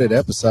a goated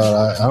episode.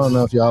 I don't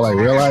know if y'all like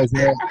realize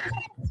that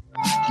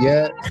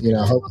yet. You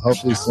know,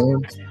 hopefully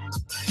soon.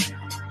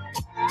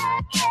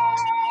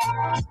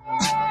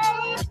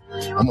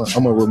 I'm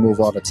gonna remove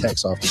all the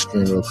text off the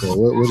screen real quick.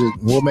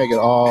 We'll make it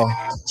all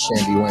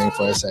Shandy Wayne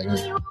for a second.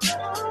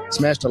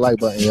 Smash the like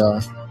button, y'all.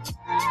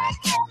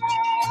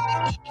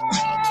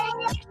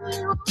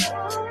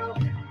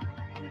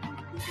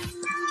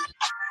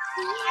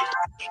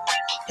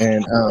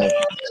 And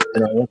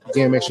you know, once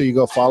again, make sure you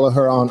go follow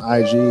her on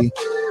IG,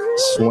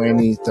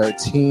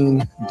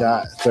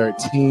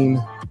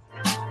 Swayne13.13.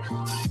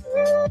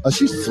 Oh,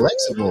 she's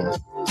flexible,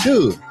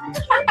 dude.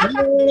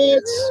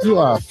 What? You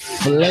are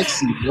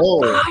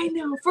flexible. I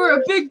know, for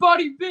a big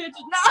body bitch.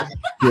 No.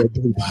 You're a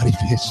big body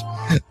bitch.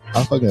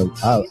 I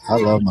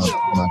love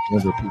my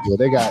Denver people.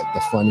 They got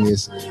the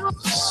funniest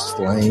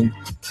slang.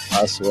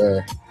 I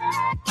swear.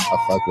 I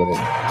fuck with it.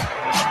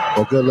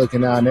 Well, good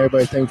looking out. And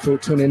everybody, thanks for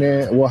tuning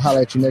in. We'll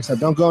holler at you next time.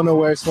 Don't go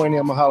nowhere, Swayne.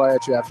 I'm going to holler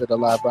at you after the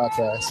live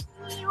broadcast.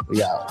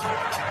 We out.